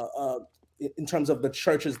in terms of the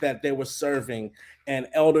churches that they were serving, and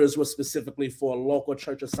elders were specifically for a local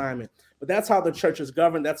church assignment. But that's how the church is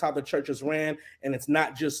governed. That's how the church is ran. And it's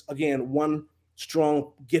not just, again, one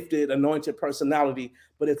strong, gifted, anointed personality,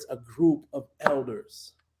 but it's a group of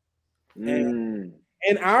elders. And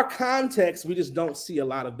in our context, we just don't see a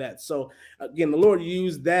lot of that. So again, the Lord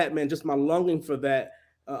used that, man, just my longing for that,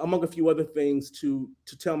 among a few other things, to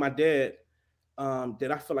tell my dad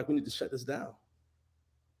that I feel like we need to shut this down.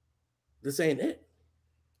 This ain't it.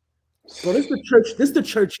 Bro, this is the church. This is the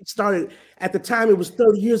church he started at the time. It was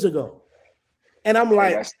 30 years ago, and I'm Hey,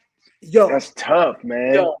 like, yo, that's tough,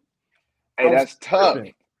 man. yo, I Hey, was that's tough.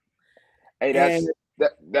 tripping. Hey, And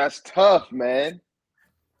that's tough, man.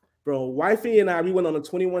 bro, wifey and I, we went on a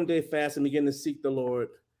 21-day fast and began to seek the Lord.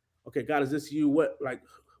 Okay, God, is this you? What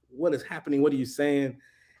is happening? What are you saying?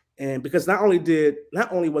 And because not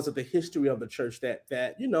only was it the history of the church that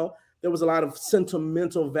there was a lot of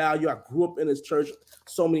sentimental value. I grew up in this church.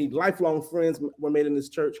 So many lifelong friends were made in this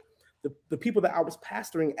church. The people that I was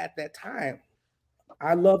pastoring at that time,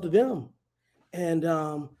 I loved them. And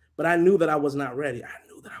but I knew that I was not ready. I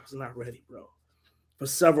knew that I was not ready, bro, for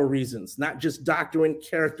several reasons, not just doctrine,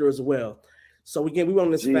 character as well. So again, we went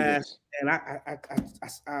on this fast, and I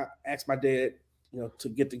asked my dad, to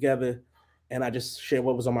get together, and I just shared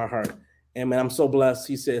what was on my heart. And man, I'm so blessed.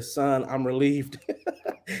 He said, "Son, I'm relieved."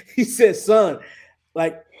 He said, "Son,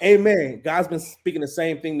 like, amen. God's been speaking the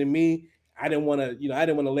same thing to me. I didn't want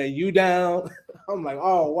to let you down." I'm like,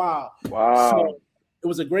 "Oh, wow." So it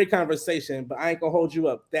was a great conversation, but I ain't gonna hold you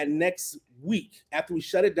up. That next week, after we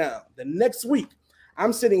shut it down, the next week,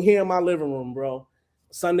 I'm sitting here in my living room, bro,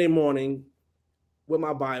 Sunday morning with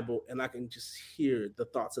my Bible, and I can just hear the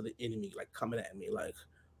thoughts of the enemy like coming at me, like,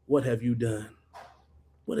 "What have you done?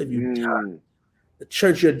 What have you done? The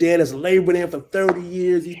church your dad has labored in for 30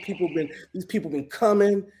 years. These people been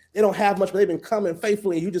coming. They don't have much, but they've been coming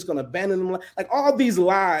faithfully. And you're just gonna abandon them, like all these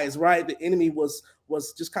lies, right? The enemy was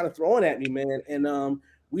just kind of throwing at me, man. And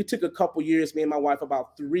we took a couple years, me and my wife,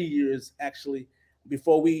 about 3 years actually,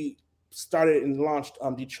 before we started and launched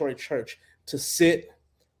Detroit Church, to sit,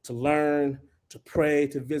 to learn, to pray,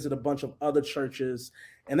 to visit a bunch of other churches.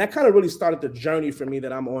 And that kind of really started the journey for me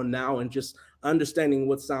that I'm on now, and just understanding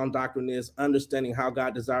what sound doctrine is, understanding how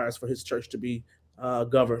God desires for his church to be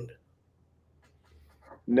governed.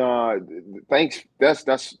 No, thanks.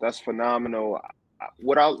 That's phenomenal.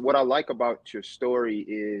 What I like about your story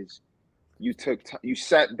is you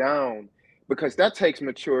sat down, because that takes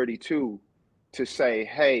maturity too, to say,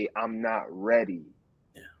 "Hey, I'm not ready."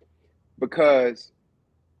 Yeah. Because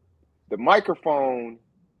the microphone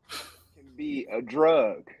can be a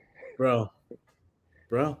drug. Bro.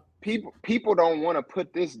 People don't want to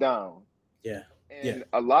put this down. Yeah. And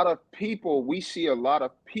we see a lot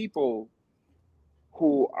of people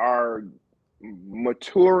who are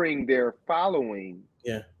maturing their following,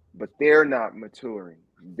 Yeah. but they're not maturing.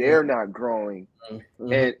 They're not growing.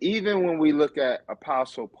 Mm-hmm. And even when we look at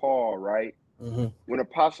Apostle Paul, right? Mm-hmm. When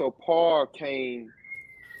Apostle Paul came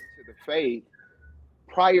to the faith,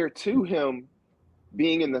 prior to him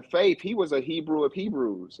being in the faith, he was a Hebrew of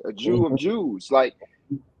Hebrews, a Jew of Jews. Like,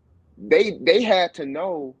 they had to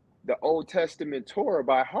know the Old Testament Torah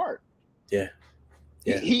by heart. Yeah.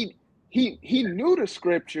 He knew the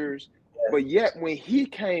scriptures, but yet when he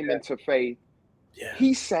came into faith,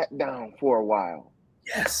 he sat down for a while.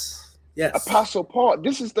 Yes. Apostle Paul,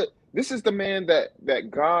 this is the man that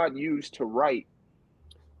God used to write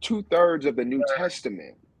 2/3 of the New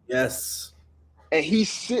Testament. Yes. And he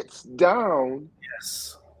sits down.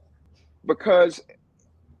 Yes. Because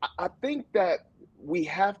I think that we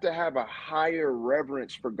have to have a higher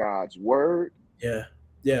reverence for God's word. Yeah.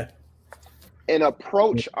 And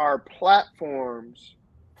approach our platforms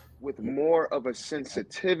with more of a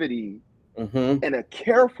sensitivity and a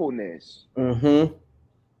carefulness.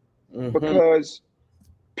 Because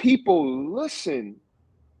people listen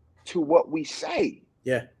to what we say.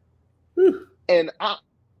 Yeah. And I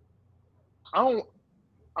don't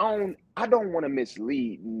want to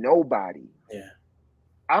mislead nobody. Yeah.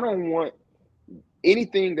 I don't want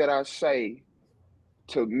anything that I say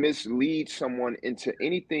to mislead someone into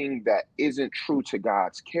anything that isn't true to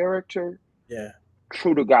God's character,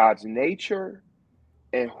 true to God's nature,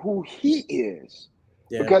 and who he is.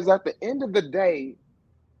 Yeah. Because at the end of the day,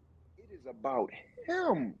 it is about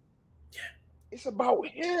him. Yeah. It's about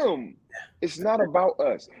him. It's not about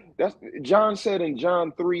us. That's John said in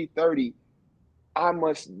John 3:30, "I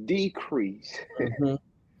must decrease,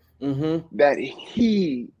 that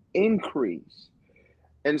he increase."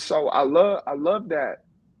 And so I love that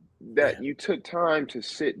you took time to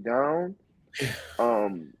sit down.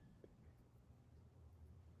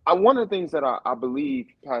 One of the things that I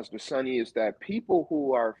believe, Pastor Sonny, is that people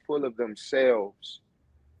who are full of themselves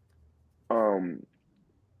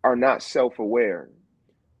are not self-aware.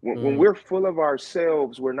 When we're full of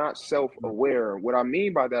ourselves, we're not self-aware. What I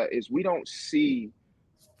mean by that is we don't see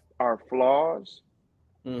our flaws.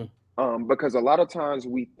 Because a lot of times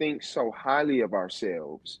we think so highly of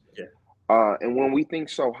ourselves. And when we think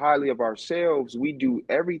so highly of ourselves, we do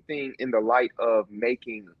everything in the light of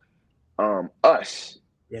making us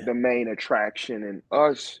the main attraction, and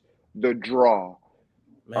us the draw.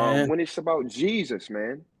 Man, When it's about Jesus,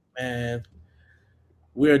 man. man,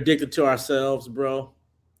 we're addicted to ourselves, bro.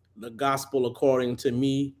 The gospel, according to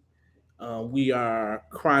me, we are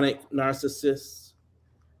chronic narcissists,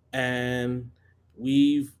 and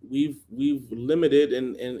we've limited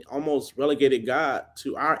and almost relegated God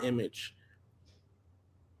to our image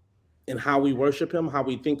and how we worship Him, how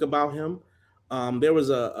we think about Him. There was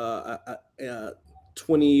a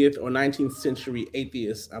 20th or 19th century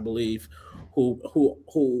atheist, I believe,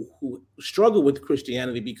 who struggled with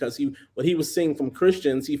Christianity because what he was seeing from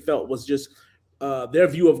Christians he felt was just their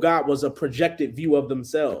view of God was a projected view of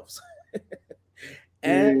themselves.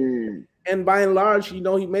 and Mm, and by and large, he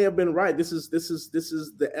may have been right. This is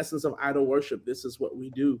the essence of idol worship. This is what we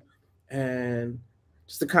do. And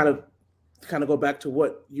just to kind of go back to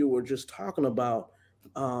what you were just talking about,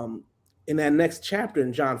 in that next chapter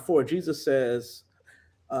in John 4, Jesus says,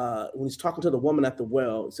 when he's talking to the woman at the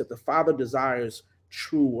well, he said, the Father desires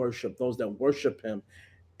true worship, those that worship him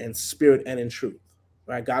in spirit and in truth.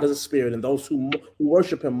 Right? God is a spirit, and those who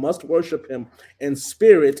worship him must worship him in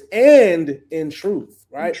spirit and in truth.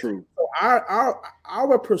 Right? true. So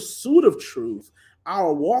our pursuit of truth,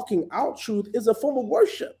 our walking out truth, is a form of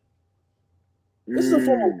worship. This is a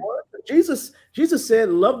form of Mm, worship. Jesus said,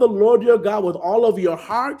 love the Lord your God with all of your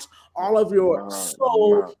heart, all of your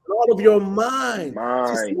soul, my, and all of your mind. See, some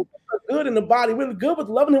mind. of us are good in the body. We're good with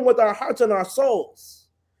loving him with our hearts and our souls,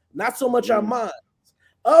 not so much our Mm, mind.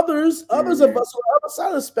 Others of mm, us on the other side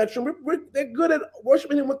of the spectrum, they're good at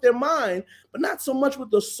worshiping him with their mind, but not so much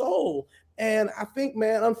with the soul. And I think,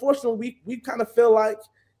 man, unfortunately, we kind of feel like,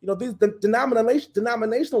 these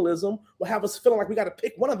denominationalism will have us feeling like we got to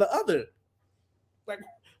pick one or the other. Like,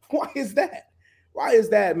 why is that? Why is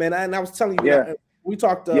that, man? And I was telling you yeah, we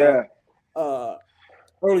talked yeah. uh,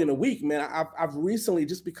 early in the week, man. I've recently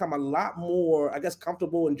just become a lot more, I guess,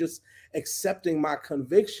 comfortable in just accepting my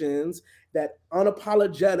convictions that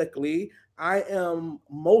unapologetically I am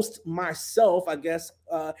most myself, I guess,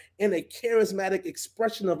 in a charismatic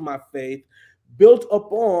expression of my faith, built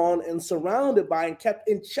upon and surrounded by and kept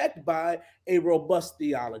in check by a robust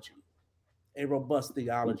theology. A robust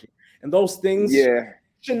theology. And those things Yeah,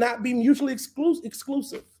 should not be mutually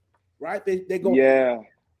exclusive, right? They go. yeah.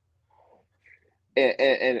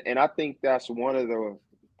 And I think that's one of the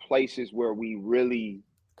places where we really,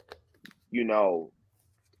 you know,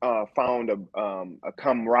 found a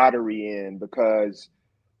camaraderie in, because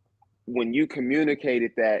when you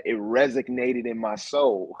communicated that, it resonated in my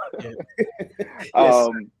soul. Yeah. Yes, sir.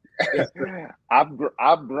 um, Yes, sir.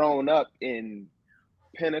 I've grown up in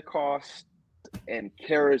Pentecost and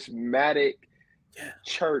charismatic Yeah.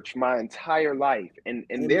 church my entire life, and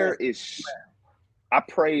Amen. there is, I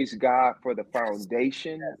praise God for the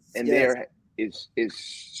foundation, Yes. and Yes. there is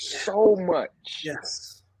so much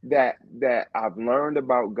Yes. that I've learned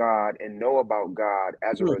about God and know about God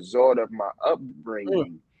as a Mm, result of my mm,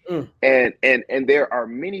 upbringing. mm. And there are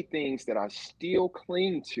many things that I still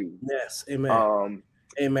cling to. Yes. Amen. Um,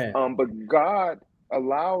 Amen. but God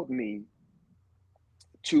allowed me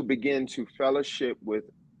to begin to fellowship with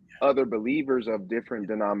other believers of different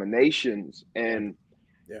denominations. Yeah. And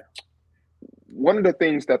Yeah. one of the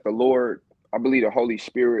things that the Lord, I believe the Holy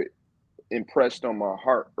Spirit impressed on my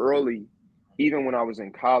heart early, even when I was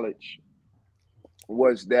in college,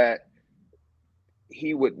 was that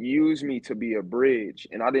he would use me to be a bridge.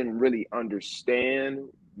 And I didn't really understand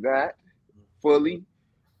that fully.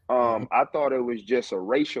 Mhm. I thought it was just a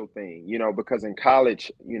racial thing, because in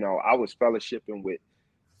college, I was fellowshipping with,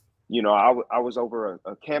 I was over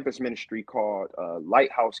a campus ministry called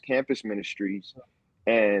Lighthouse Campus Ministries.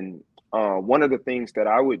 And one of the things that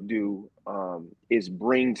I would do is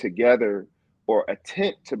bring together, or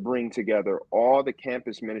attempt to bring together, all the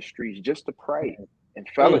campus ministries just to pray and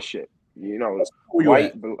Mm. fellowship. Where you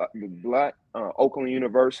at? White, black, Oakland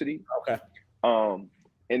University. Okay.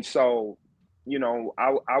 And so,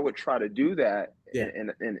 I would try to do that, Yeah.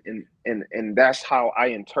 and that's how I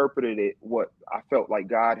interpreted it, what I felt like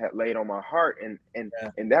God had laid on my heart,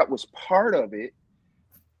 Yeah. and that was part of it.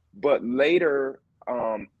 But later,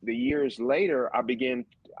 the years later, I began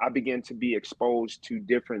to be exposed to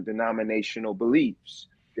different denominational beliefs,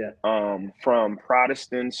 Yeah. from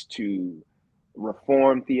Protestants to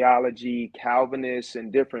Reformed theology, Calvinists,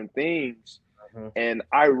 and different things. Mhm. And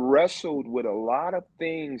I wrestled with a lot of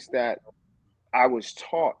things that I was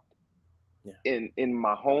taught Yeah. in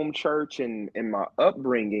my home church and in my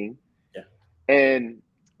upbringing. Yeah. And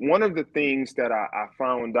one of the things that I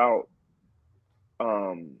found out,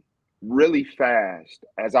 um, really fast,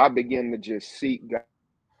 as I began to just seek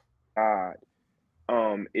God,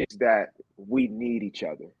 is that we need each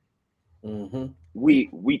other. Mm-hmm.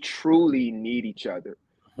 We truly need each other.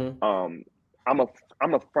 Mm-hmm. Um,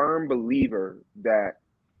 I'm a firm believer that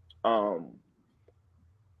um,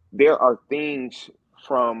 there are things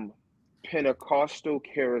from Pentecostal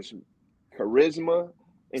charisma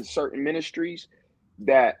in certain ministries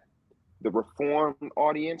that the Reformed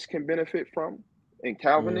audience can benefit from, and Mm-hmm.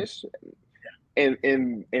 Calvinists,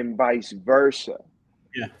 and vice versa.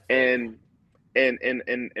 Yeah. And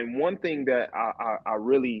and one thing that I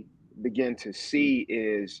really begin to see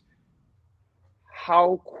is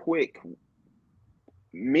how quick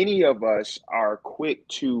many of us are quick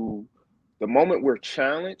to, the moment we're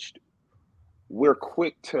challenged, we're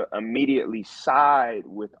quick to immediately side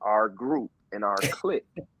with our group and our clique.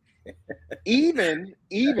 Even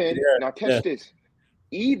Yeah. now, Yeah. catch this.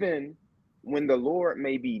 Even when the Lord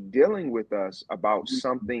may be dealing with us about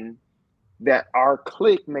something that our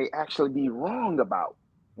clique may actually be wrong about,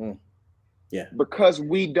 Mm. Yeah. because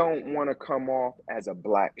we don't want to come off as a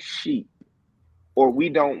black sheep, or we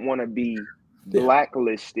don't want to be Yeah.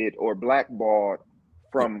 blacklisted or blackballed Yeah.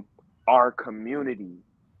 from our community.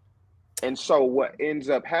 And so what ends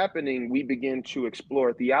up happening, we begin to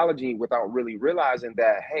explore theology without really realizing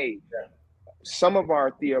that, hey, some of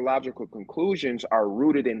our theological conclusions are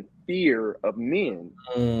rooted in fear of men.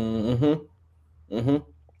 Mm-hmm. Mm-hmm.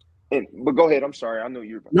 And but go ahead. I'm sorry. I know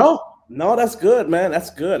you're about to No, say. no, that's good, man.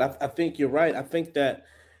 That's good. I think you're right. I think that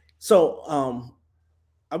so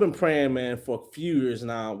I've been praying, man, for a few years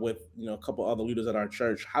now with a couple other leaders at our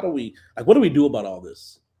church. How do we what do we do about all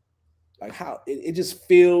this? Like how it just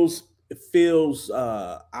feels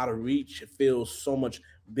out of reach. It feels so much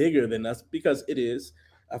bigger than us because it is.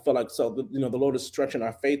 I feel like so the Lord is stretching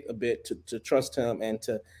our faith a bit to trust him and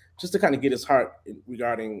to just to kind of get his heart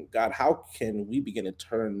regarding God. How can we begin to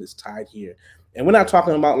turn this tide here? And we're not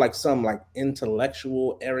talking about like some like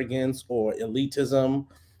intellectual arrogance or elitism,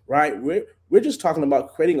 right? We're just talking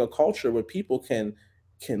about creating a culture where people can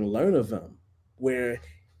learn of him, where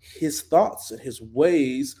his thoughts and his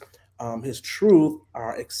ways, his truth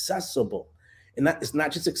are accessible, and that it's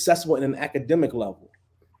not just accessible in an academic level.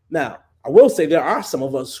 Now, I will say there are some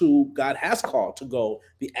of us who God has called to go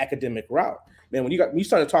the academic route. Man, when you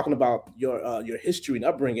started talking about your history and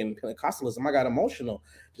upbringing in Pentecostalism, I got emotional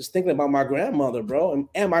just thinking about my grandmother, bro,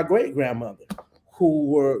 and my great grandmother, who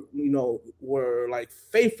were like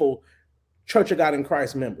faithful Church of God in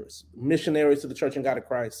Christ members, missionaries to the Church of God in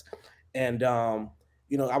Christ, and I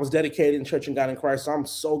was dedicated in Church of God in Christ. So I'm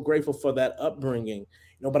so grateful for that upbringing,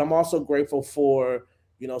 but I'm also grateful for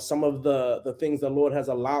some of the things the Lord has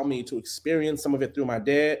allowed me to experience. Some of it through my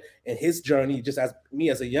dad and his journey, just as me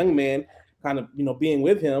as a young man, kind of being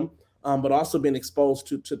with him, but also being exposed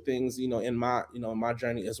to things in my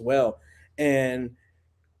journey as well. And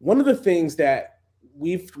one of the things that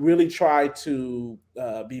we've really tried to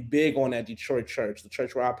be big on at Detroit Church, the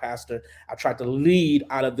church where I pastor, I tried to lead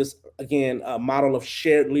out of this, again, a model of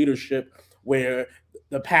shared leadership where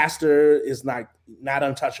the pastor is not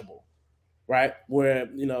untouchable, right? Where,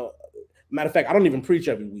 matter of fact, I don't even preach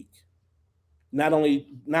every week. Not only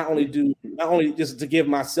just to give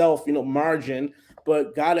myself, margin,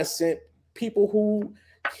 but God has sent people who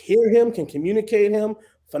hear him, can communicate him,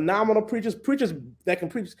 phenomenal preachers that can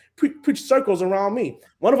preach circles around me.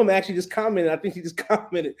 One of them actually just commented. I think he just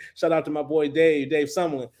commented. Shout out to my boy Dave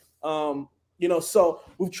Sumlin. So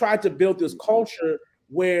we've tried to build this culture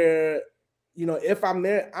where, if I'm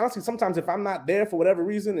there, honestly, sometimes if I'm not there for whatever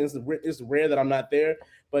reason, it's rare that I'm not there,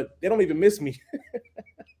 but they don't even miss me.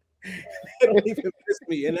 They don't even miss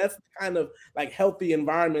me, and that's the kind of like healthy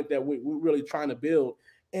environment that we're really trying to build.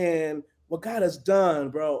 And what God has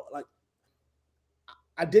done, bro, like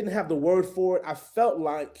I didn't have the word for it. I felt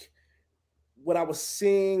like what I was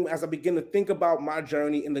seeing as I began to think about my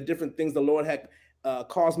journey and the different things the Lord had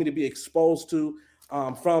caused me to be exposed to,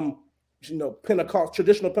 from traditional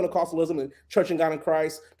Pentecostalism and Church and God in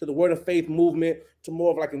Christ to the Word of Faith movement to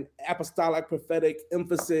more of like an apostolic prophetic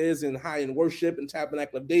emphasis and high in worship and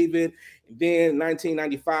Tabernacle of David. And then in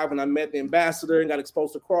 1995, when I met the ambassador and got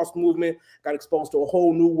exposed to cross movement, got exposed to a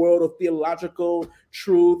whole new world of theological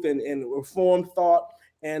truth and reformed thought.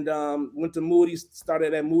 And went to Moody,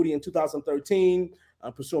 started at Moody in 2013,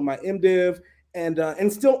 pursuing my MDiv,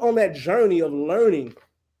 and still on that journey of learning.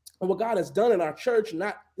 And what God has done in our church,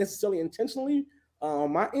 not necessarily intentionally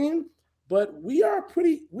on my end, but we're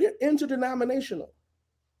interdenominational.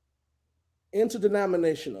 And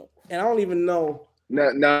I don't even know.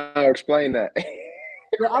 Now explain that. I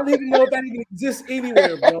don't even know if that even exists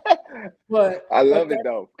anywhere, bro. But I love it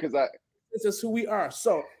though, because this is who we are.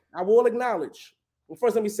 So I will acknowledge. Well,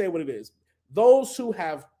 first, let me say what it is. Those who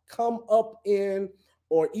have come up in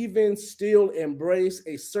or even still embrace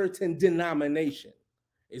a certain denomination.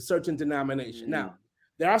 Now,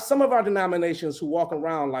 there are some of our denominations who walk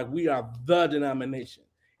around like we are the denomination,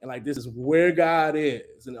 and like this is where God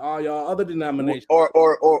is, and all y'all other denominations,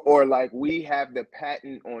 or like we have the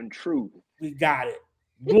patent on truth. we got it,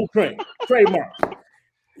 blueprint, trademark.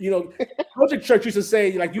 You know, Project Church used to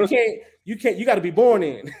say like you got to be born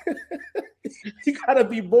in. You got to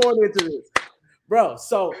be born into this, bro.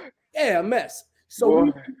 So yeah, a mess.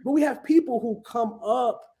 So we have people who come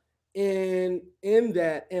up in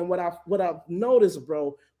that, and what I've noticed,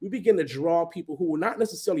 bro, we begin to draw people who were not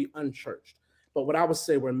necessarily unchurched, but what I would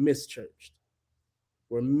say were mischurched.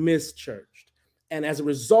 And as a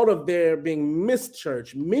result of their being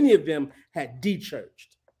mischurched, many of them had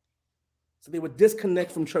dechurched. So they would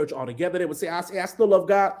disconnect from church altogether. They would say, I still love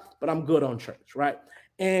God, but I'm good on church, right?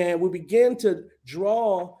 And we begin to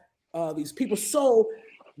draw these people. So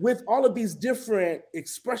with all of these different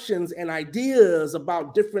expressions and ideas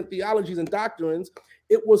about different theologies and doctrines,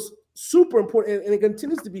 it was super important, and it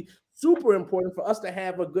continues to be super important for us to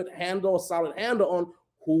have a good handle, a solid handle on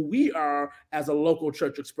who we are as a local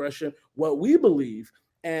church expression, what we believe.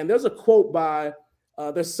 And there's a quote by,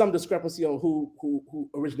 there's some discrepancy on who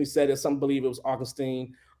originally said it. Some believe it was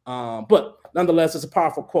Augustine, but nonetheless, it's a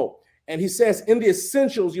powerful quote. And he says, in the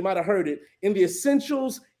essentials, you might have heard it, in the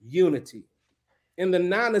essentials, unity. In the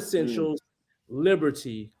non-essentials,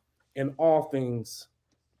 liberty. In all things,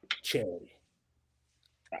 charity.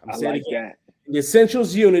 I like that. In the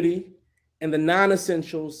essentials, unity. In the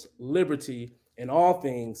non-essentials, liberty. In all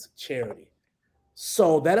things, charity.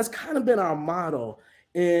 So that has kind of been our motto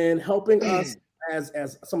in helping us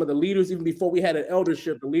as some of the leaders. Even before we had an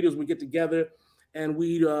eldership, the leaders would get together and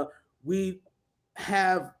we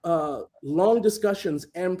have long discussions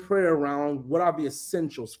and prayer around what are the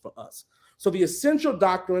essentials for us. So the essential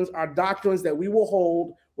doctrines are doctrines that we will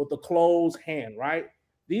hold with a closed hand, right?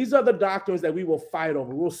 These are the doctrines that we will fight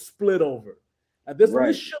over, we'll split over. This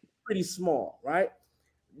should be pretty small, right?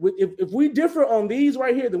 If we differ on these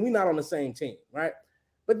right here, then we're not on the same team, right?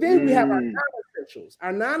 But then we have our non-essentials.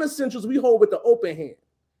 Our non-essentials we hold with the open hand.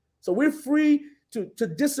 So we're free to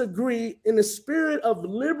disagree in the spirit of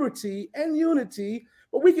liberty and unity,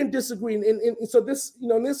 but we can disagree. And so this,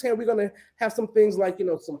 in this hand, we're going to have some things like,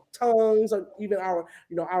 some tongues, or even our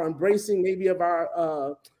embracing maybe of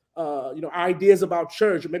our, ideas about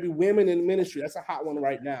church, or maybe women in ministry. That's a hot one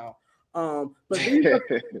right now. But these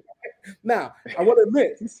now, I want to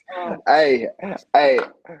admit, hey,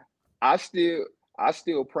 I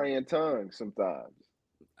still pray in tongues sometimes.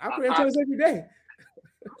 I pray in tongues every day.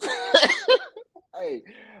 Hey,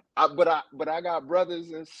 but I got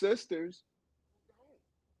brothers and sisters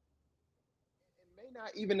who may not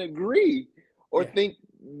even agree or think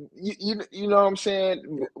you know what I'm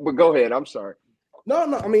saying. But go ahead. I'm sorry.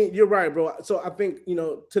 No, I mean, you're right, bro. So I think,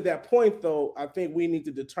 to that point though, I think we need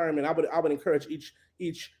to determine. I would encourage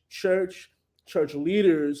each church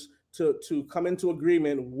leaders to come into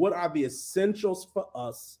agreement. What are the essentials for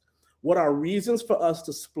us? What are reasons for us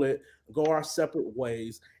to split, go our separate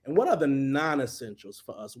ways? And what are the non-essentials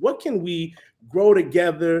for us? What can we grow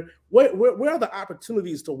together? Where are the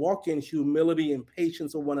opportunities to walk in humility and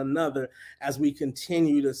patience with one another as we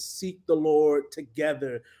continue to seek the Lord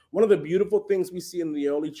together? One of the beautiful things we see in the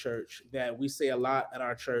early church that we say a lot at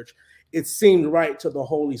our church, it seemed right to the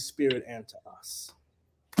Holy Spirit and to us.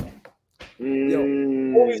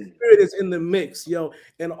 Holy Spirit is in the mix,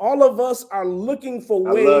 and all of us are looking for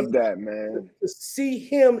ways. I love that, man. To see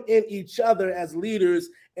Him in each other as leaders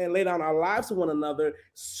and lay down our lives to one another,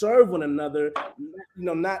 serve one another.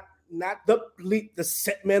 Not the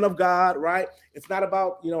set man of God, right? It's not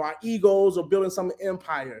about our egos or building some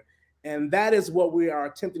empire, and that is what we are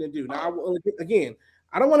attempting to do. Now, again,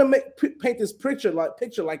 I don't want to paint this picture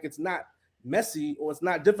like it's not messy or it's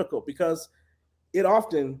not difficult, because it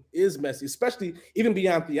often is messy, especially even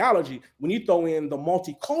beyond theology, when you throw in the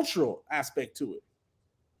multicultural aspect to it.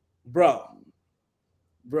 Bro,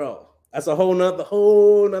 that's a whole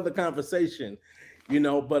nother conversation,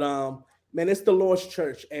 but man, it's the Lord's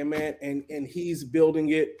church, amen, and He's building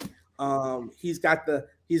it. He's got the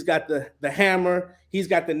hammer, He's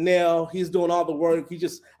got the nail, He's doing all the work. He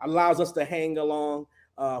just allows us to hang along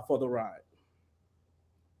for the ride.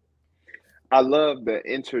 I love the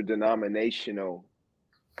interdenominational.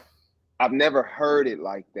 I've never heard it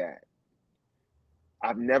like that.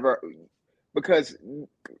 Because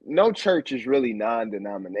no church is really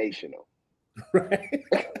non-denominational. Right.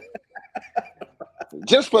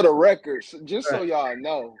 Just for the record, just so y'all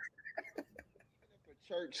know, if a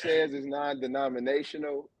church says it's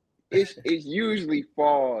non-denominational, it usually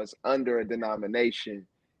falls under a denomination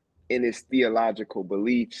in its theological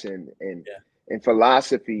beliefs and Yeah. and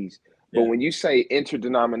philosophies. But Yeah. when you say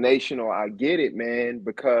interdenominational, I get it, man,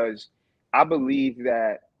 because I believe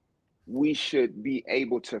that we should be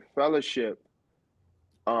able to fellowship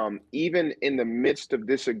even in the midst of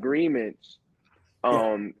disagreements,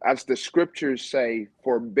 Yeah. as the scriptures say,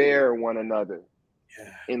 forbear one another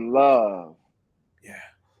Yeah. in love. Yeah.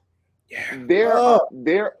 Yeah. There Oh, are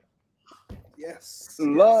there yes.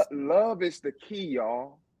 love Yes. love is the key,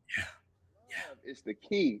 y'all. Yeah. Love is the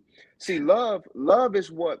key. See, love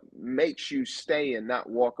is what makes you stay and not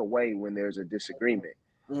walk away when there's a disagreement.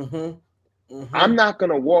 Mm-hmm. Mm-hmm. I'm not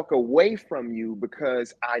going to walk away from you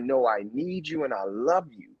because I know I need you and I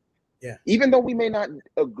love you. Yeah. Even though we may not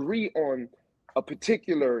agree on a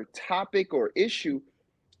particular topic or issue,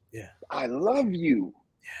 Yeah. I love you.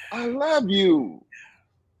 I love you.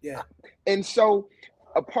 Yeah. And so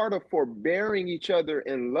a part of forbearing each other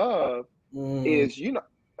in love Mm. is,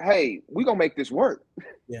 hey, we're going to make this work.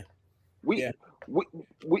 Yeah. We Yeah.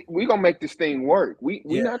 we going to make this thing work. Yeah.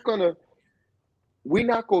 We're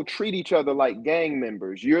not gonna treat each other like gang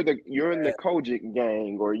members. You're in the Yeah. Kojic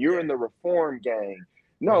gang or you're in the Reform gang.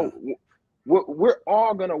 Yeah. No, we're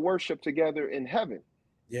all gonna worship together in heaven.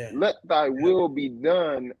 Yeah. Let thy Yeah. will be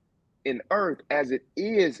done in earth as it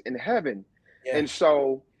is in heaven. Yeah. And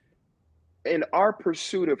so in our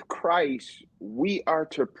pursuit of Christ, we are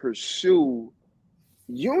to pursue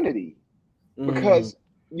unity Mm. because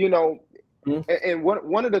you know, Mm. and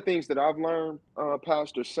one of the things that I've learned,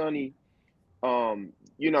 Pastor Sonny,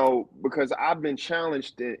 because I've been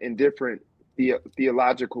challenged in different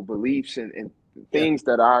theological beliefs and Yeah. things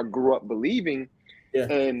that I grew up believing. Yeah.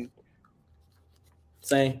 And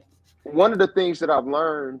Same. one of the things that I've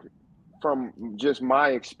learned from just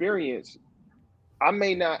my experience, I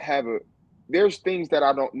may not have there's things that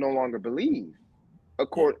I don't no longer believe. Yeah.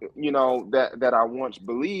 That I once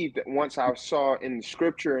believed, that once I saw in the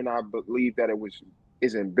scripture and I believed that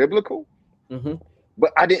isn't biblical, Mm-hmm.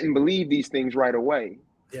 but I didn't believe these things right away.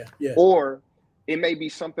 Yeah. Yeah. Or it may be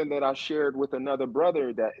something that I shared with another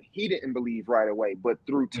brother that he didn't believe right away, but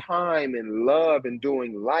through time and love and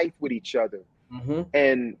doing life with each other Mm-hmm.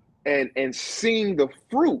 and seeing the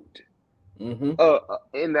fruit Mm-hmm.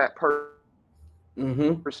 in that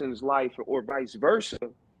Mm-hmm. person's life or vice versa,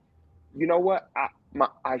 you know what?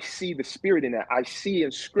 I see the spirit in that. I see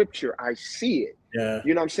in scripture, I see it. Yeah.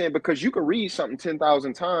 You know what I'm saying? Because you can read something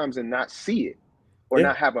 10,000 times and not see it or Yeah.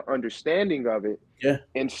 not have an understanding of it. Yeah.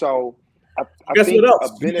 And so I Guess what think a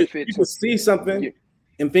else? benefit You to could see something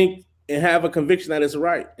and think and have a conviction that it's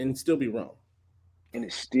right and still be wrong. and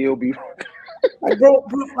it still be Like, bro,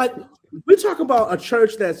 like we talk about a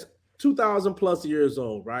church that's 2,000 plus years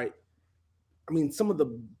old, right? I mean, some of the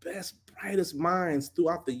best, brightest minds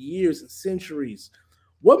throughout the years and centuries.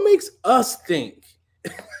 What makes us think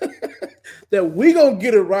that we gonna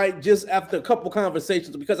get it right just after a couple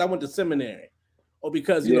conversations because I went to seminary, or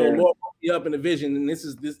because Lord woke me up in a vision, and this,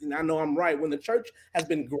 and I know I'm right, when the church has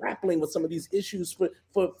been grappling with some of these issues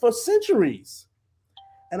for centuries.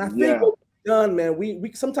 And I think what we've done, man, we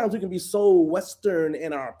sometimes we can be so Western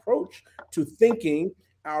in our approach to thinking,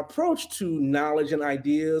 our approach to knowledge and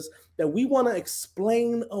ideas, that we want to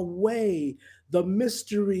explain away the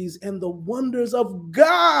mysteries and the wonders of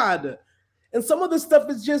God. And some of this stuff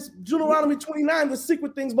is just Deuteronomy 29, the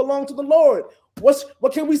secret things belong to the Lord.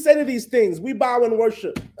 What can we say to these things? We bow and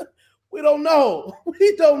worship. We don't know.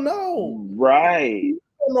 We don't know. Right. We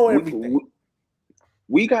don't know everything.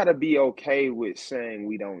 We got to be okay with saying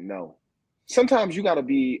we don't know. Sometimes you got to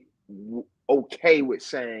be okay with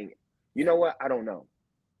saying, you know what, I don't know.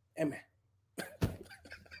 Amen.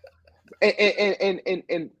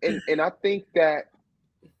 And I think that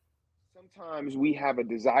sometimes we have a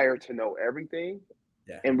desire to know everything,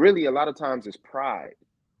 and really a lot of times it's pride.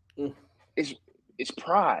 It's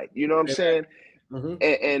pride. You know what I'm saying?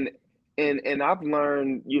 Mm-hmm. And I've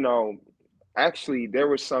learned, actually there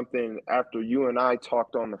was something after you and I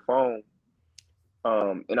talked on the phone,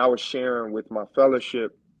 and I was sharing with my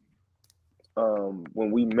fellowship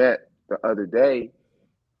when we met the other day.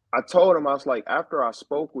 I told him, I was like, after I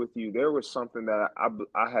spoke with you, there was something that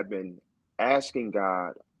I had been asking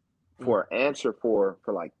God for an answer for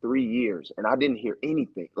like 3 years, and I didn't hear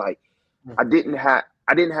anything. Like I didn't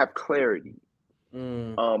have clarity.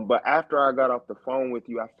 But after I got off the phone with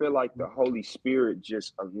you, I feel like the Holy Spirit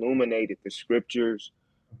just illuminated the scriptures,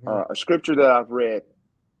 a scripture that I've read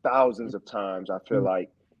thousands of times, I feel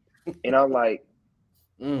like. And I'm like,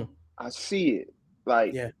 I see it.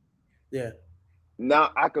 Like, yeah.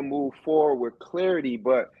 Now I can move forward with clarity,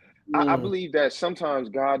 but I believe that sometimes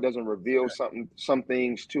God doesn't reveal some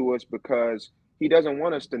things to us because He doesn't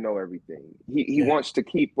want us to know everything. He Yeah. wants to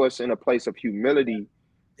keep us in a place of humility,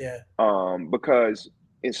 Yeah. because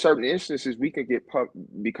in certain instances we can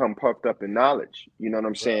become puffed up in knowledge. You know what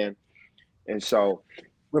I'm Bro. saying? And so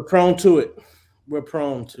We're prone to it. We're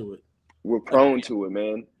prone to it. we're Again, prone to it,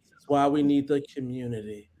 man. that's why we need the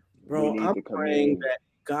community. We Bro, need I'm the praying community. that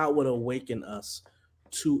God would awaken us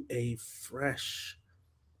to a fresh,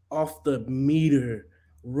 off the meter,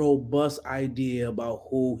 robust idea about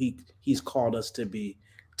who he's called us to be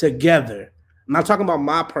together. I'm not talking about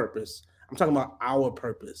my purpose. I'm talking about our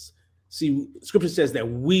purpose. See, scripture says that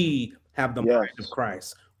we have the mind of Yes.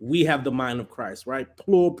 Christ. We have the mind of Christ, right?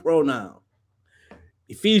 Plural pronoun.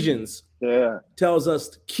 Ephesians Yeah. tells us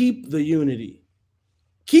to keep the unity.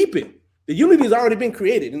 Keep it. The unity has already been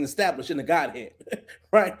created and established in the Godhead,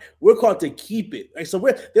 right? We're called to keep it. Right? So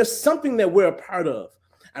there's something that we're a part of.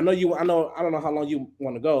 I don't know how long you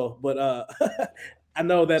want to go, but I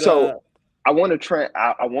know that So I want to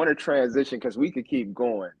I want to transition because we could keep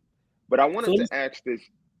going, but I wanted to ask this.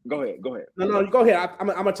 Go ahead. Go ahead. no, go ahead. I'm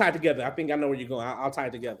gonna tie it together. I think I know where you're going. I'll tie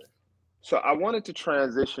it together. So I wanted to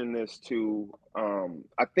transition this to,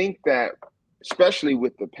 I think that especially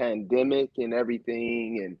with the pandemic and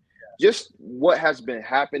everything, and just what has been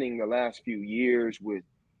happening the last few years with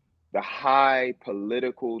the high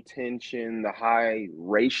political tension, the high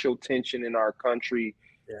racial tension in our country,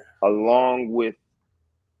 Yeah. along with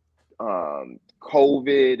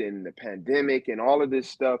COVID and the pandemic and all of this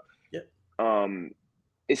stuff. Yep.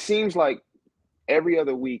 It seems like every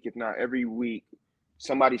other week, if not every week,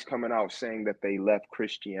 somebody's coming out saying that they left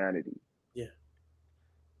Christianity. Yeah.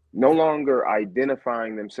 No longer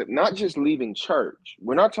identifying themselves, not just leaving church.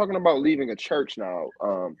 We're not talking about leaving a church now.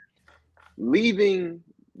 Leaving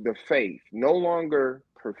the faith, no longer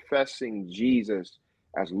professing Jesus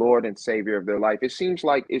as Lord and Savior of their life. It seems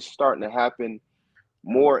like it's starting to happen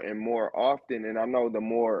more and more often. And I know the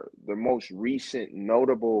most recent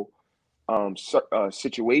notable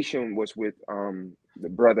situation was with the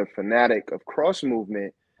brother Fanatic of Cross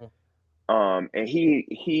Movement, and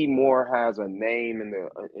he more has a name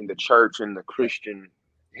in the church and the Christian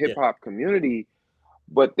hip hop community,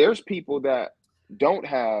 but there's people that don't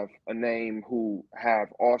have a name who have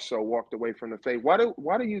also walked away from the faith. Why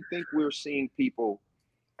do you think we're seeing people?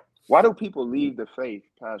 Why do people leave the faith,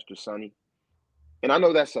 Pastor Sonny? And I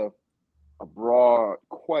know that's a broad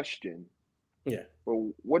question. Yeah. But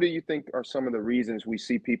what do you think are some of the reasons we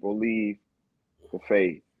see people leave the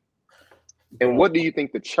faith? And what do you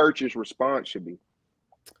think the church's response should be?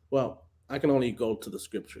 Well, I can only go to the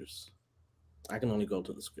scriptures.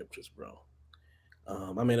 Bro.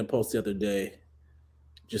 I made a post the other day,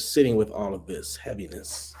 just sitting with all of this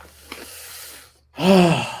heaviness.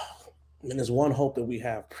 And there's one hope that we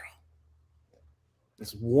have, bro.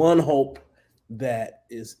 There's one hope that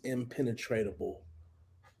is impenetrable,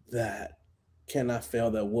 that cannot fail,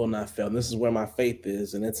 that will not fail. And this is where my faith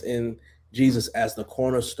is, and it's in Jesus as the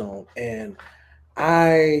cornerstone. And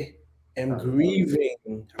I am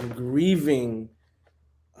grieving. I'm grieving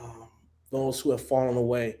those who have fallen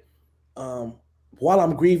away. While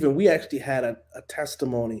I'm grieving, we actually had a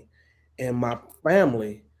testimony in my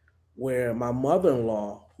family where my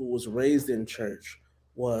mother-in-law, who was raised in church,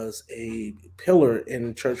 was a pillar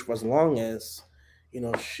in church for as long as,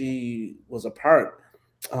 she was a part.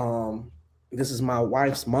 This is my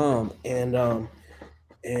wife's mom, and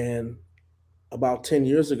about 10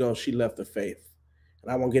 years ago, she left the faith.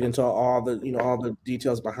 And I won't get into all the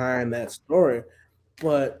details behind that story,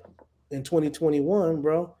 but in 2021,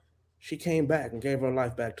 bro, she came back and gave her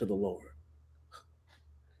life back to the Lord.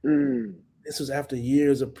 This was after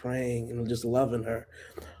years of praying and just loving her.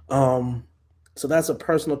 So that's a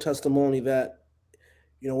personal testimony that,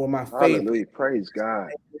 where my faith, hallelujah, praise God,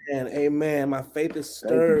 and amen, my faith is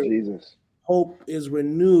stirred. Thank you, Jesus. Hope is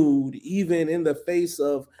renewed, even in the face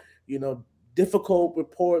of, difficult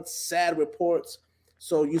reports, sad reports.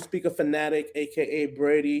 So you speak of Fanatic, aka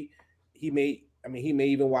Brady. He may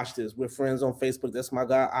even watch this. We're friends on Facebook. That's my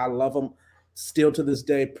guy. I love him still to this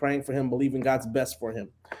day, praying for him, believing God's best for him.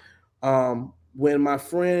 When my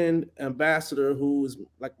friend Ambassador, who is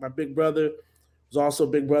like my big brother, was also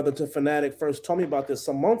big brother to Fanatic, first told me about this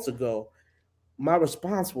some months ago, my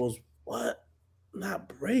response was, "What? Not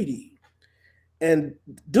Brady?" And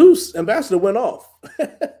Deuce, Ambassador, went off.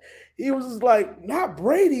 He was just like, "Not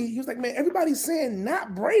Brady." He was like, "Man, everybody's saying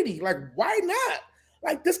not Brady. Like, why not?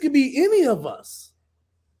 Like, this could be any of us.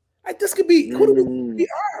 Like, this could be who do we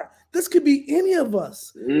are. This could be any of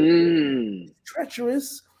us." It's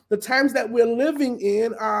treacherous. The times that we're living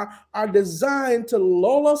in are designed to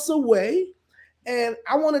lull us away. And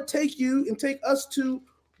I want to take us to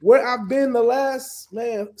where I've been the last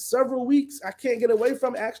several weeks. I can't get away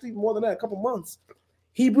from it. Actually more than that, a couple months.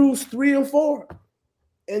 Hebrews 3 and 4.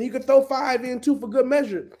 And you can throw 5 in too for good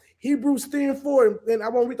measure. Hebrews 3 and 4. And I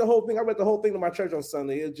won't read the whole thing. I read the whole thing to my church on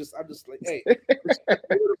Sunday. I'm just like, hey.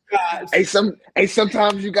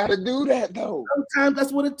 Sometimes you gotta do that though. Sometimes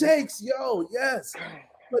that's what it takes. Yo, yes.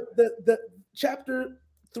 But the chapter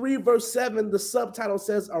 3, verse 7, the subtitle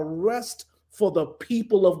says, "A rest for the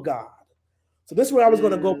people of God." So this is where I was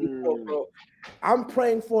going to go before, bro. I'm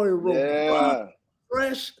praying for a robust,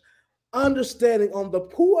 fresh understanding on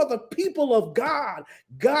who are the people of God.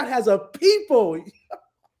 God has a people.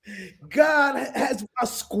 God has a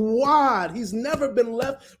squad. He's never been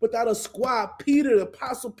left without a squad. Peter, the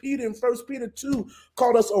Apostle Peter in 1 Peter 2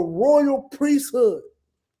 called us a royal priesthood.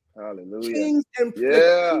 Hallelujah. Kings and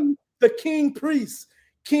the king priests.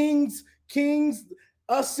 Kings,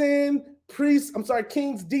 us in, priests. I'm sorry,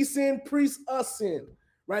 kings descend, priests ascend.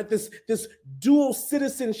 Right? This dual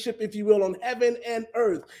citizenship, if you will, on heaven and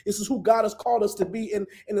earth. This is who God has called us to be. And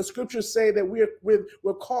the scriptures say that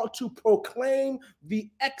we're called to proclaim the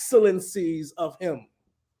excellencies of him.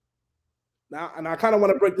 Now, and I kind of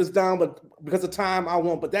want to break this down, but because of time, I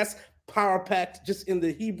won't. But that's power packed just in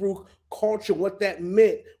the Hebrew culture, what that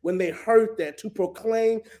meant when they heard that, to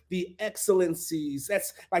proclaim the excellencies.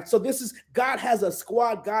 That's like, so this is, God has a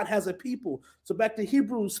squad, God has a people. So back to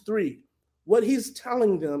Hebrews 3. What he's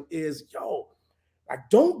telling them is, yo, like,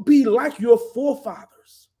 don't be like your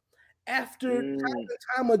forefathers. After time and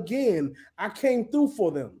time again, I came through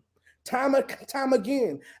for them. Time and time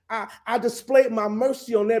again, I displayed my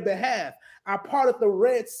mercy on their behalf. I parted the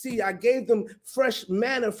Red Sea. I gave them fresh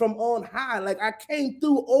manna from on high. Like, I came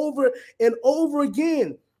through over and over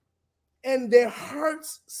again. And their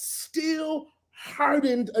hearts still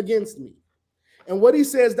hardened against me. And what he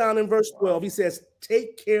says down in verse 12, he says,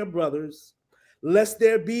 "Take care, brothers, lest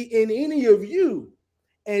there be in any of you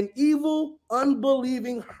an evil,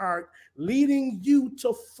 unbelieving heart, leading you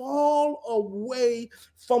to fall away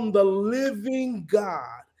from the living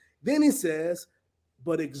God." Then he says,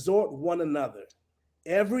 "But exhort one another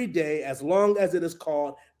every day, as long as it is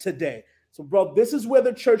called today." So, bro, this is where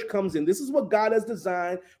the church comes in. This is what God has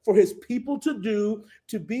designed for his people to do,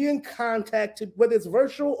 to be in contact, whether it's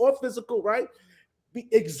virtual or physical, right?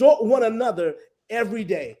 Exhort one another every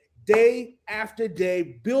day. Day after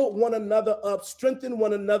day, build one another up, strengthen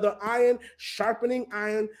one another, iron sharpening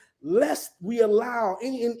iron, lest we allow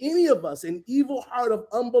in any of us an evil heart of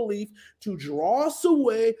unbelief to draw us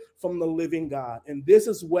away from the living God. And this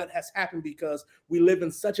is what has happened because we live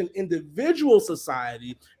in such an individual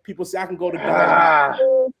society. People say, I can go to God,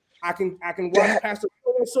 I can watch Pastor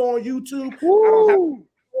so on YouTube. I don't have to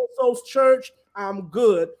go to so's church. I'm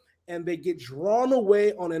good. And they get drawn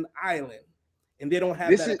away on an island, and they don't have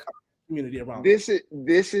that community around them.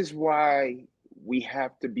 This is why we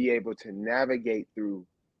have to be able to navigate through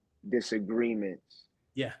disagreements,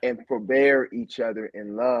 and forbear each other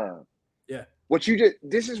in love. Yeah.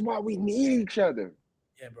 This is why we need each other.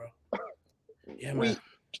 Yeah, bro. Yeah, man.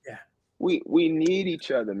 We need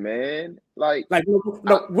each other, man. Like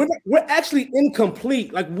no, we're actually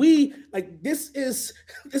incomplete. This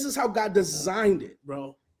is how God designed it,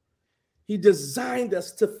 bro. He designed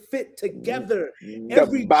us to fit together.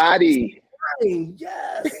 The body.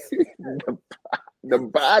 Yes. the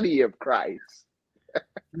body of Christ.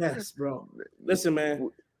 Yes, bro. Listen, man.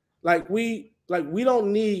 We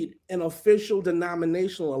don't need an official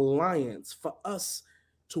denominational alliance for us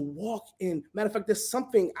to walk in. Matter of fact, there's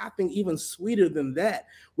something I think even sweeter than that.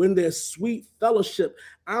 When there's sweet fellowship,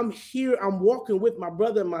 I'm walking with my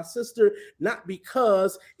brother and my sister, not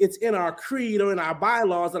because it's in our creed or in our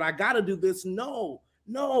bylaws that I got to do this. No,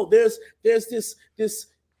 there's this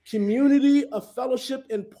community of fellowship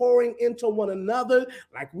and pouring into one another,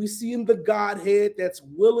 like we see in the Godhead. That's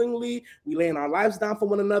willingly we laying our lives down for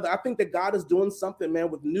one another. I think that God is doing something, man,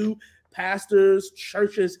 with new pastors,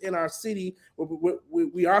 churches in our city.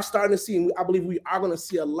 We are starting to see, and I believe we are going to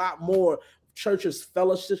see a lot more churches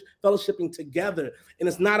fellowshipping together. And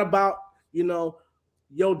it's not about, yo,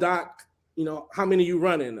 Doc, how many you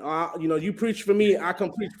running? You preach for me, I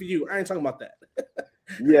come preach for you. I ain't talking about that.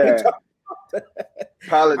 Yeah.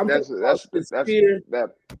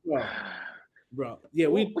 Bro. Yeah,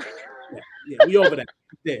 we over that.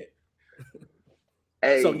 Dead.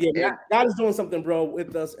 Hey, so God is doing something, bro,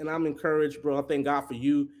 with us, and I'm encouraged, bro. I thank God for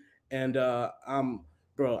you, and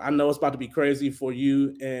bro, I know it's about to be crazy for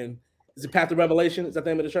you. And is it Path of Revelation? Is that the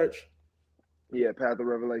name of the church? Yeah, Path of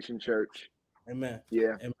Revelation Church. Amen.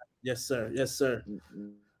 Yeah. Amen. Yes, sir. Yes, sir.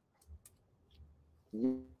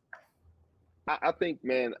 I think,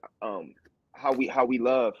 man, how we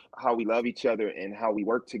love each other and how we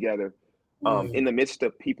work together in the midst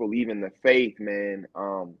of people leaving the faith, man.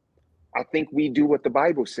 I think we do what the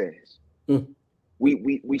Bible says. Mm.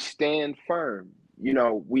 We stand firm. You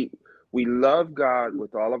know, we love God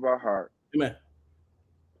with all of our heart, Amen.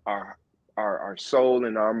 our soul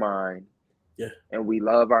and our mind, Yeah. and we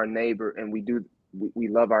love our neighbor, and we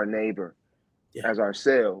love our neighbor Yeah. as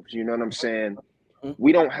ourselves. You know what I'm saying? Mhm.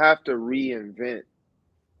 We don't have to reinvent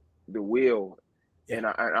the wheel. Yeah. And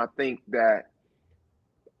I think that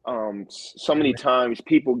so many times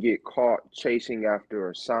people get caught chasing after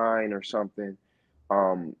a sign or something.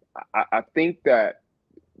 I think that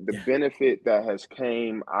the Yeah. benefit that has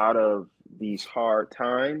came out of these hard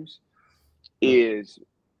times Mm. is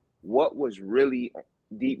what was really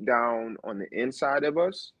deep down on the inside of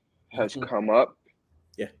us has Mhm. come up,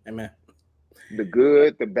 Yeah. Amen. the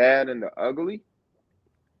good, the bad, and the ugly.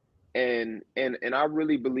 And I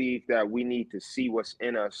really believe that we need to see what's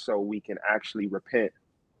in us so we can actually repent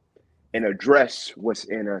and address what's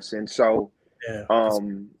in us. And so Yeah. That's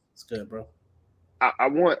um good, bro. I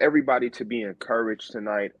want everybody to be encouraged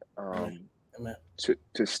tonight, Amen. Amen.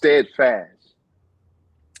 to steadfast,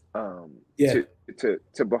 um, Yeah.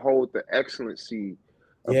 to behold the excellency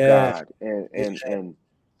of Yeah. God, and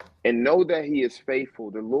Yeah. know that He is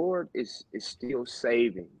faithful. The Lord is still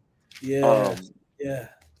saving. Yeah. Um, Yeah.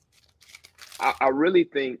 I really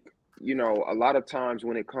think, you know, a lot of times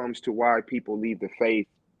when it comes to why people leave the faith,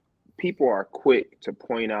 people are quick to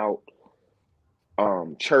point out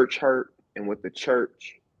church hurt and what the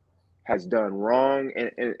church has done wrong,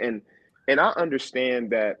 and I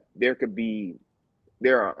understand that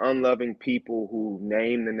there are unloving people who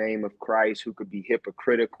name the name of Christ who could be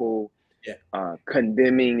hypocritical, Yeah.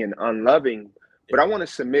 condemning and unloving. But Yeah. I want to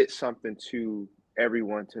submit something to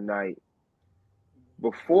everyone tonight.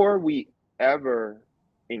 Before we ever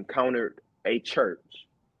encountered a church,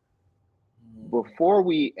 before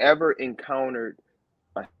we ever encountered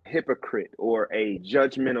a hypocrite or a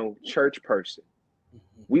judgmental church person,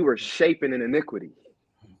 Mhm. we were shaping in iniquity.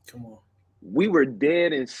 Come on. We were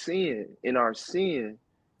dead in sin, in our sin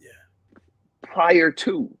Yeah. prior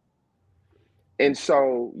to. And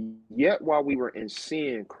so, yet while we were in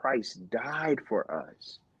sin, Christ died for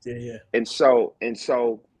us. Yeah. Yeah. And so,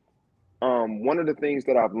 one of the things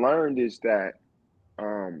that I've learned is that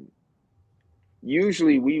um,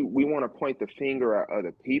 usually we want to point the finger at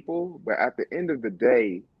other people, but at the end of the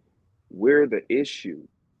day, we're the issue.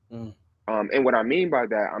 Mm. And what I mean by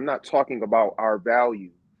that, I'm not talking about our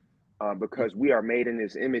value, Mm. because we are made in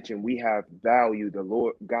His image and we have value. The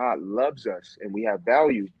Lord God loves us and we have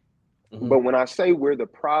value. Mhm. But when I say we're the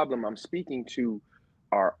problem, I'm speaking to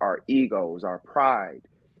our egos, our pride.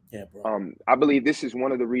 Yeah, bro. I believe this is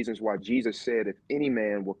one of the reasons why Jesus said, if any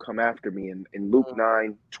man will come after me, in Luke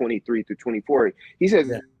Mm. 9:23-24, he says,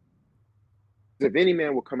 Yeah. if any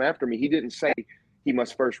man will come after me, he didn't say he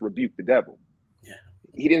must first rebuke the devil. Yeah.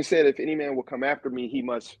 He didn't say, if any man will come after me, he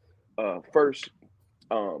must first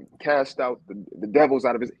cast out the devils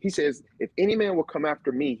out of his. He says, if any man will come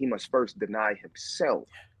after me, he must first deny himself,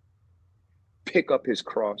 pick up his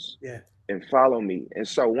cross, Yeah. and follow me. And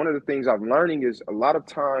so one of the things I'm learning is a lot of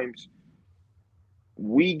times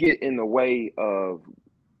we get in the way of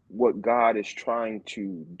what God is trying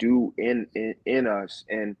to do in us.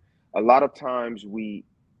 And a lot of times we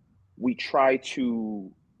try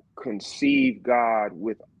to conceive God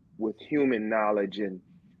with human knowledge and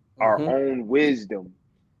our Mhm. own wisdom.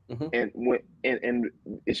 Mhm. And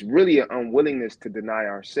it's really an unwillingness to deny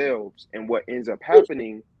ourselves. And what ends up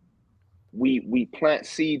happening, we plant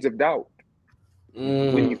seeds of doubt.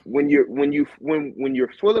 Mm. When you're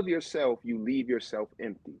full of yourself, you leave yourself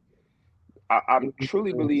empty. I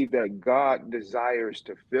truly Mhm. believe that God desires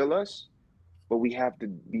to fill us, but we have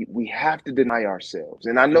to deny ourselves.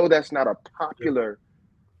 And I know that's not a popular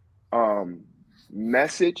um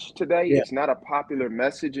message today. Yeah. It's not a popular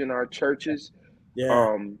message in our churches, Yeah.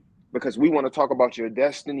 um because we want to talk about your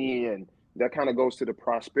destiny, and that kind of goes to the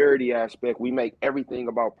prosperity aspect. We make everything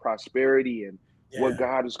about prosperity and what Yeah.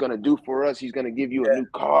 God is going to do for us. He's going to give you a new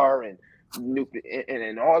car and new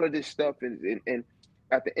and all of this stuff, and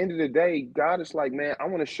at the end of the day, God is like, man, I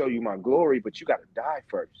want to show you my glory, but you got to die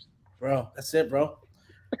first. Bro, that's it, bro.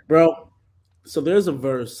 Bro, so there's a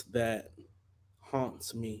verse that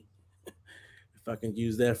haunts me, if I can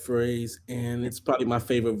use that phrase, and it's probably my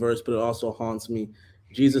favorite verse, but it also haunts me.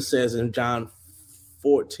 Jesus says in John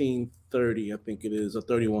 14:30, I think it is, or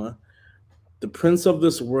 31, the prince of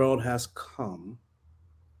this world has come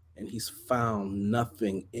and he's found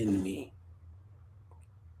nothing in me.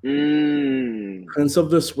 Mm. Prince of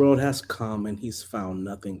this world has come and he's found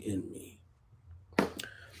nothing in me.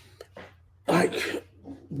 like,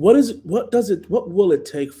 what will it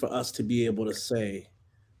take for us to be able to say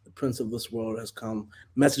the prince of this world has come?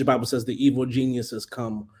 Message Bible says the evil genius has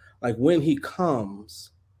come. Like, when he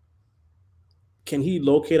comes, can he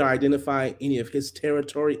locate or identify any of his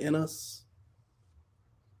territory in us?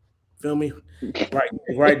 Feel me?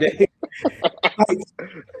 Right there.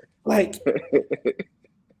 like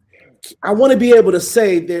I want to be able to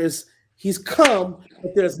say he's come,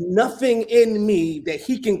 but there's nothing in me that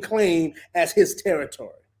he can claim as his territory.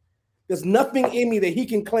 There's nothing in me that he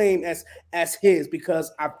can claim as his,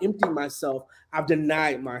 because I've emptied myself, I've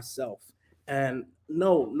denied myself. And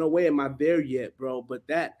no way am I there yet, bro. But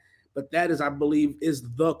that is, I believe, is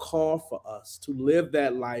the call for us to live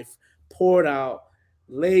that life poured out,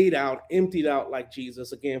 laid out, emptied out like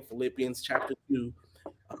Jesus. Again, Philippians chapter 2.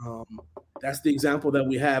 That's the example that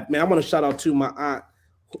we have. Man, I want to shout out to my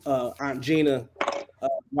aunt Gina,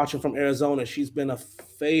 watching from Arizona. She's been a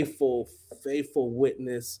faithful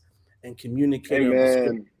witness and communicator of the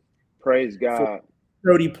scripture. Praise God.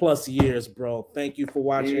 30 plus years, bro. Thank you for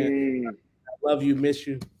watching. I love you, miss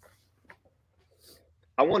you.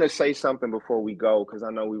 I want to say something before we go, because I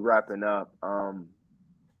know we're wrapping up.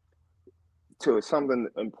 To something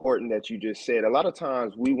important that you just said. A lot of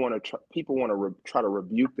times people want to try to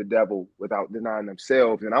rebuke the devil without denying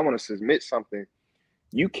themselves. And I want to submit something.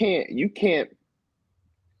 You can't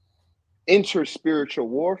enter spiritual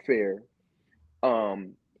warfare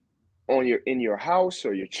in your house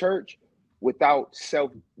or your church without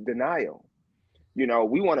self-denial. You know,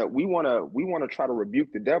 we want to try to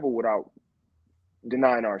rebuke the devil without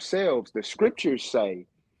denying ourselves. The scriptures say,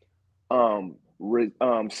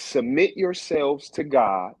 submit yourselves to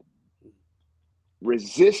God,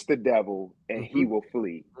 resist the devil, and he will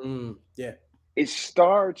flee. Yeah. It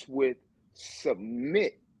starts with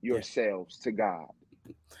submit yourselves to God.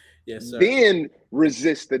 Yes, sir. Then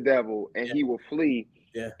resist the devil and he will flee.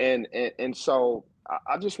 Yeah. And so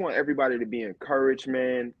I just want everybody to be encouraged,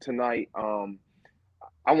 man, tonight.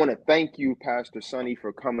 I want to thank you, Pastor Sonny,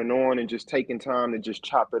 for coming on and just taking time to just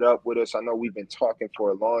chop it up with us. I know we've been talking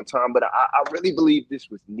for a long time, but I really believe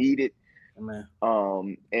this was needed. Amen.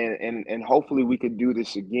 And hopefully we could do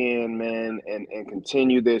this again, man, and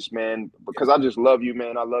continue this, man, because I just love you,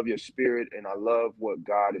 man. I love your spirit, and I love what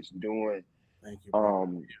God is doing. Thank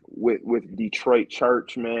you, with Detroit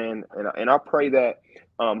Church, man. And I pray that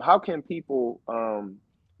how can people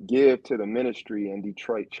give to the ministry in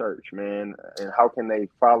Detroit Church, man, and how can they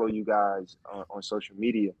follow you guys on social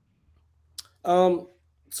media?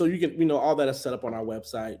 So you can, all that is set up on our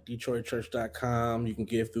website, DetroitChurch.com. You can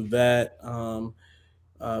give through that.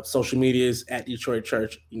 Social media is at Detroit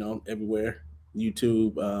Church, everywhere.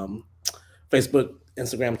 YouTube, Facebook,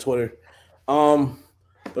 Instagram, Twitter.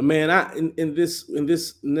 But man, in this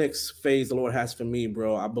next phase the Lord has for me,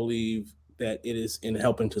 bro, I believe that it is in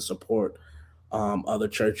helping to support other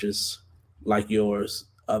churches like yours,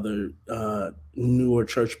 other newer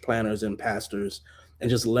church planners and pastors, and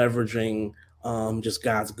just leveraging just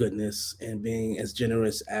God's goodness and being as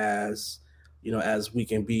generous as as we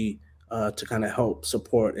can be to kind of help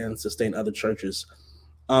support and sustain other churches.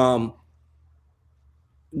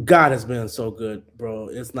 God has been so good, bro.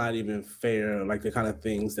 It's not even fair, like the kind of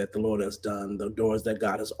things that the Lord has done, the doors that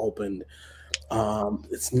God has opened.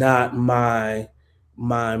 It's not my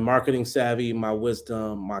marketing savvy, my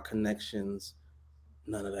wisdom, my connections,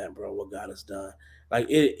 none of that, bro. What God has done, like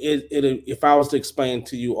if I was to explain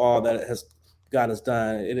to you all that God has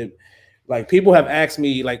done, like people have asked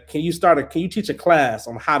me, like, can you teach a class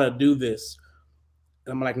on how to do this?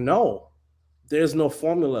 And I'm like, no, there's no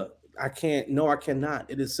formula. I cannot.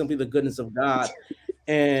 It is simply the goodness of God.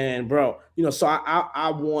 And bro, so I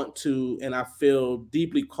want to, and I feel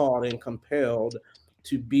deeply called and compelled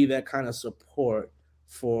to be that kind of support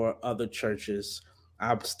for other churches.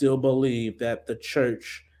 I still believe that the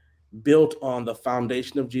church built on the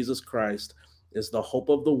foundation of Jesus Christ is the hope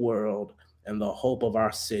of the world and the hope of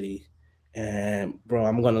our city. And bro,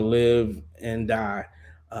 I'm going to live and die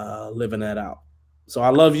living that out. So I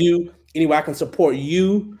love you. Anyway, I can support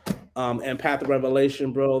you and Path of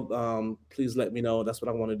Revelation, bro. Please let me know. That's what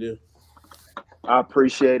I want to do. I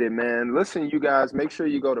appreciate it, man. Listen, you guys, make sure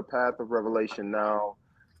you go to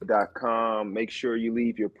pathofrevelationnow.com. Make sure you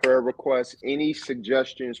leave your prayer requests, any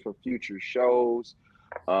suggestions for future shows.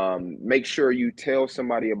 Make sure you tell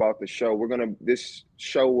somebody about the show. This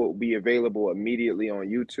show will be available immediately on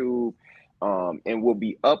YouTube, and will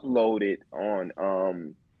be uploaded on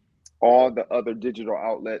all the other digital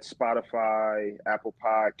outlets, Spotify, Apple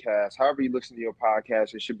Podcasts, however you listen to your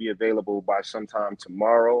podcast. It should be available by sometime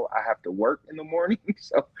tomorrow. I have to work in the morning,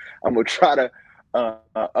 so I'm gonna try to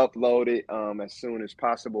upload it as soon as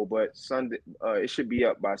possible. But Sunday, it should be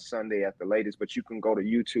up by Sunday at the latest. But you can go to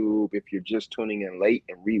YouTube if you're just tuning in late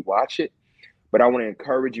and rewatch it. But I want to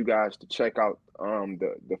encourage you guys to check out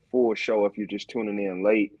the full show if you're just tuning in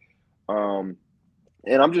late. And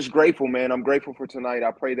I'm just grateful, man. I'm grateful for tonight.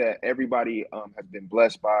 I pray that everybody has been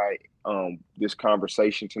blessed by this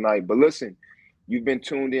conversation tonight. But listen, you've been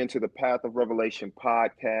tuned into the Path of Revelation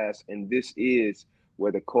podcast, and this is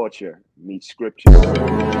where the culture meets scripture.